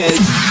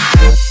 bitches.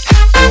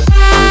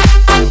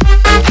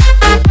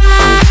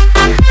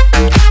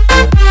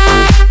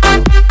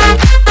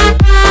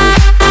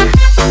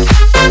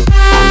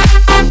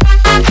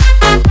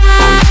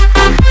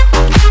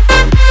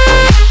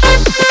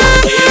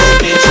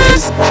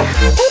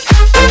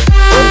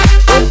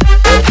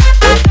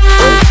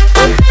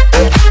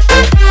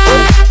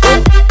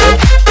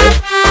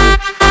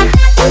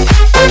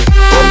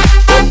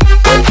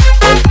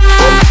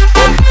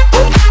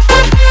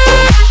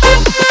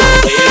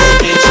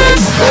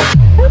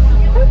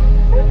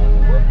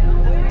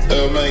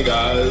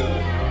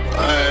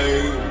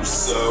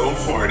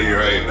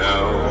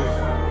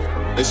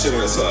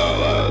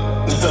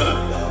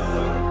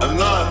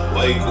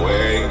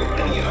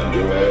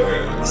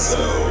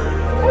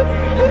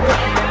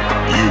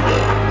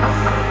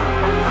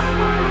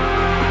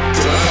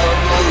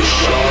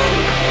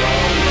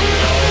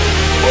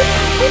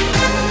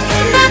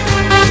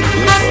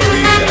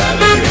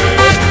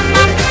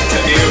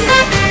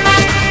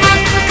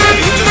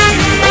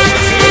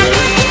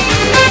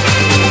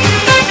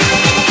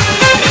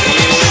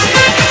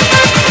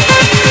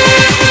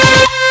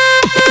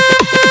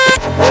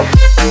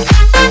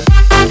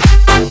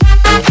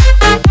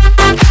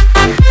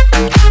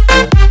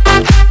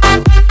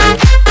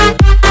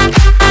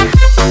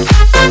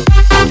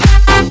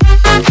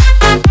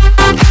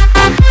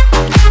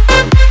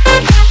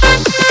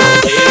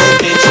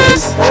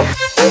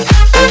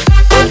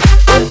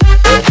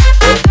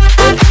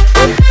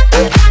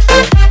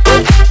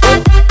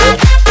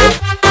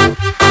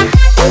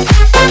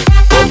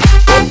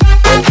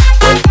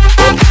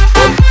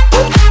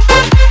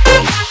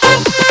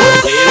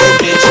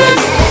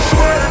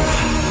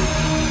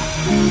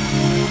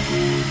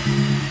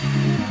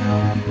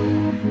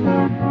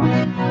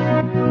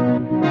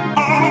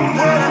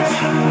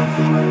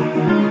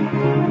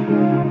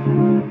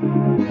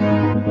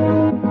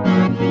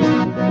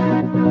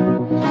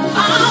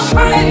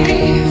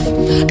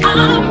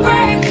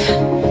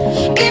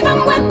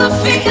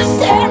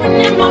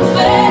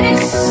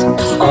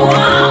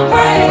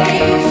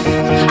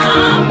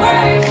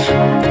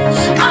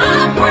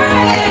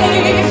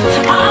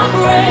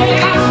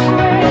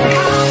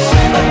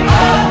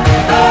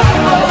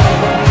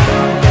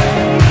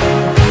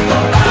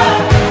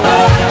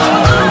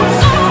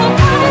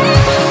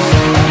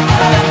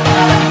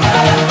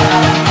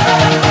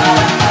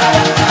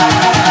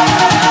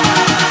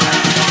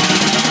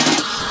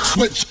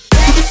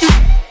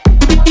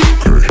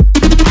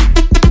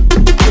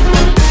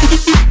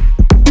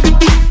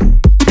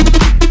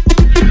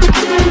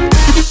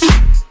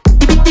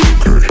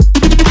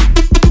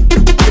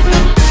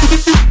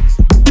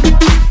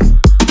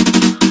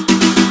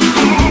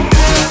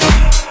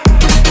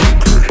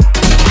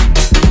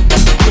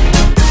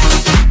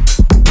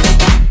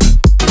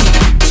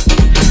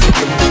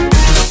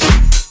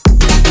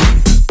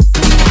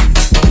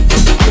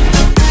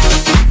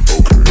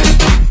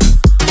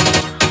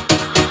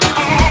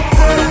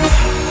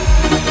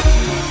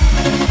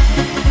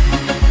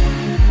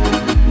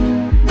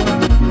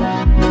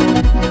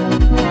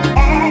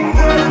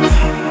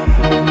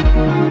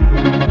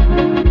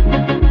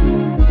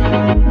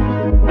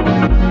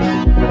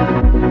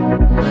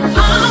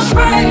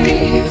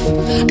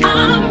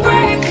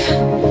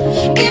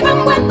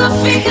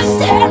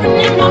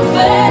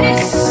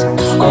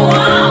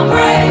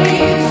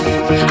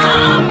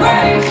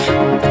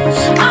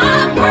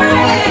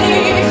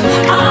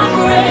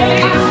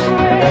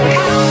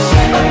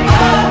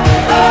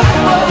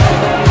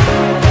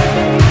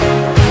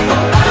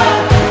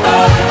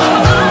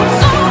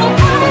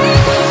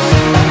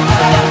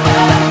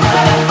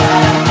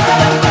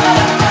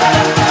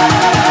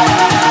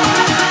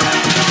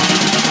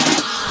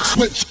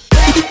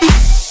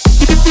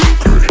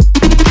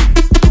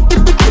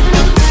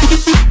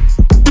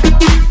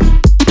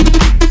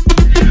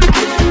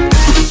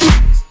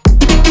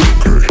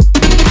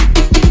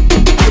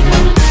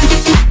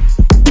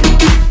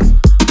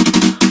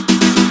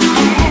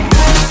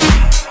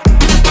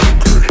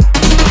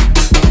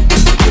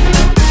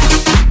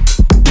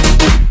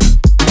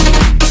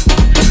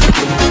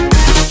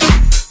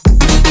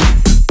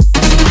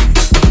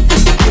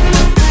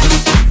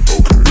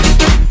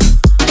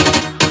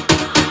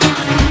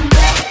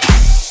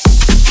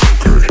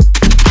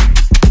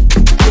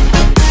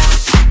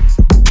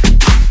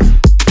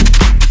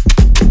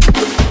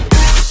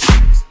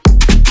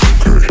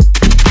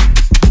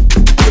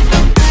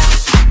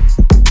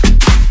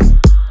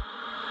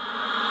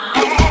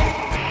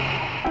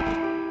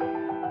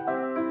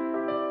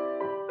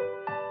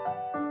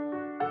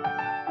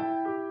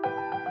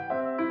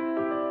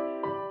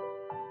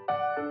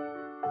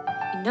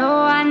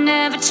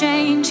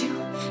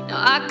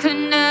 could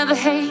never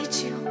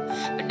hate you,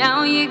 but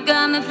now you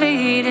got me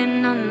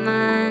pleading on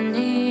my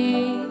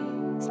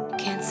knees.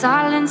 Can't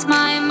silence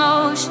my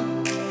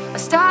emotion or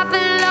stop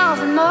a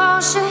love in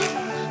motion.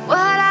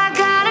 What I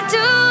gotta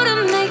do to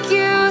make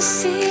you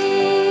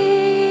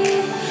see?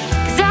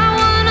 'Cause I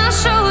wanna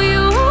show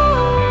you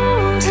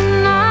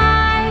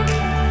tonight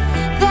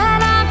that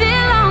I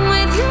belong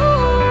with you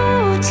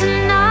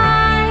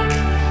tonight.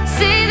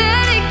 Say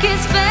that it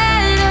gets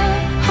better,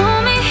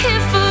 hold me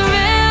here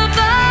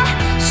forever.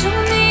 Show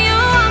me you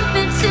want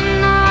me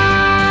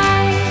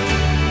tonight.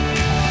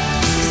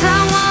 'Cause I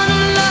wanna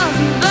love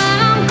you, but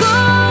I'm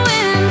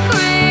going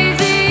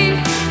crazy.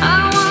 I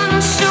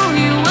wanna show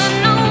you when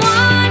no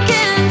one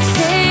can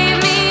save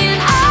me.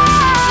 And I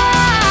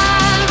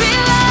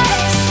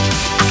realized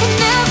I can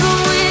never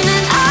win.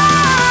 And I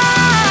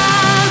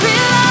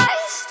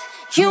realized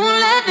you won't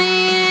let me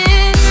in.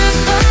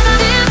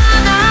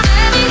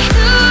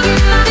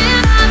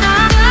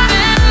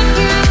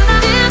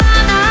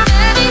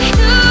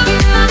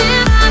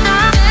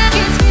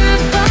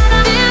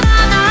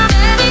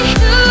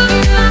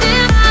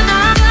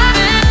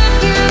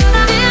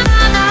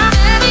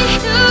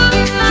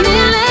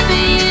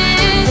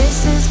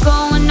 This is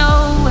going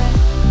nowhere,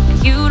 and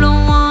you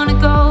don't wanna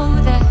go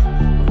there.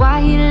 Why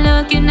you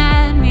looking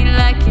at me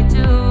like you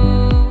do?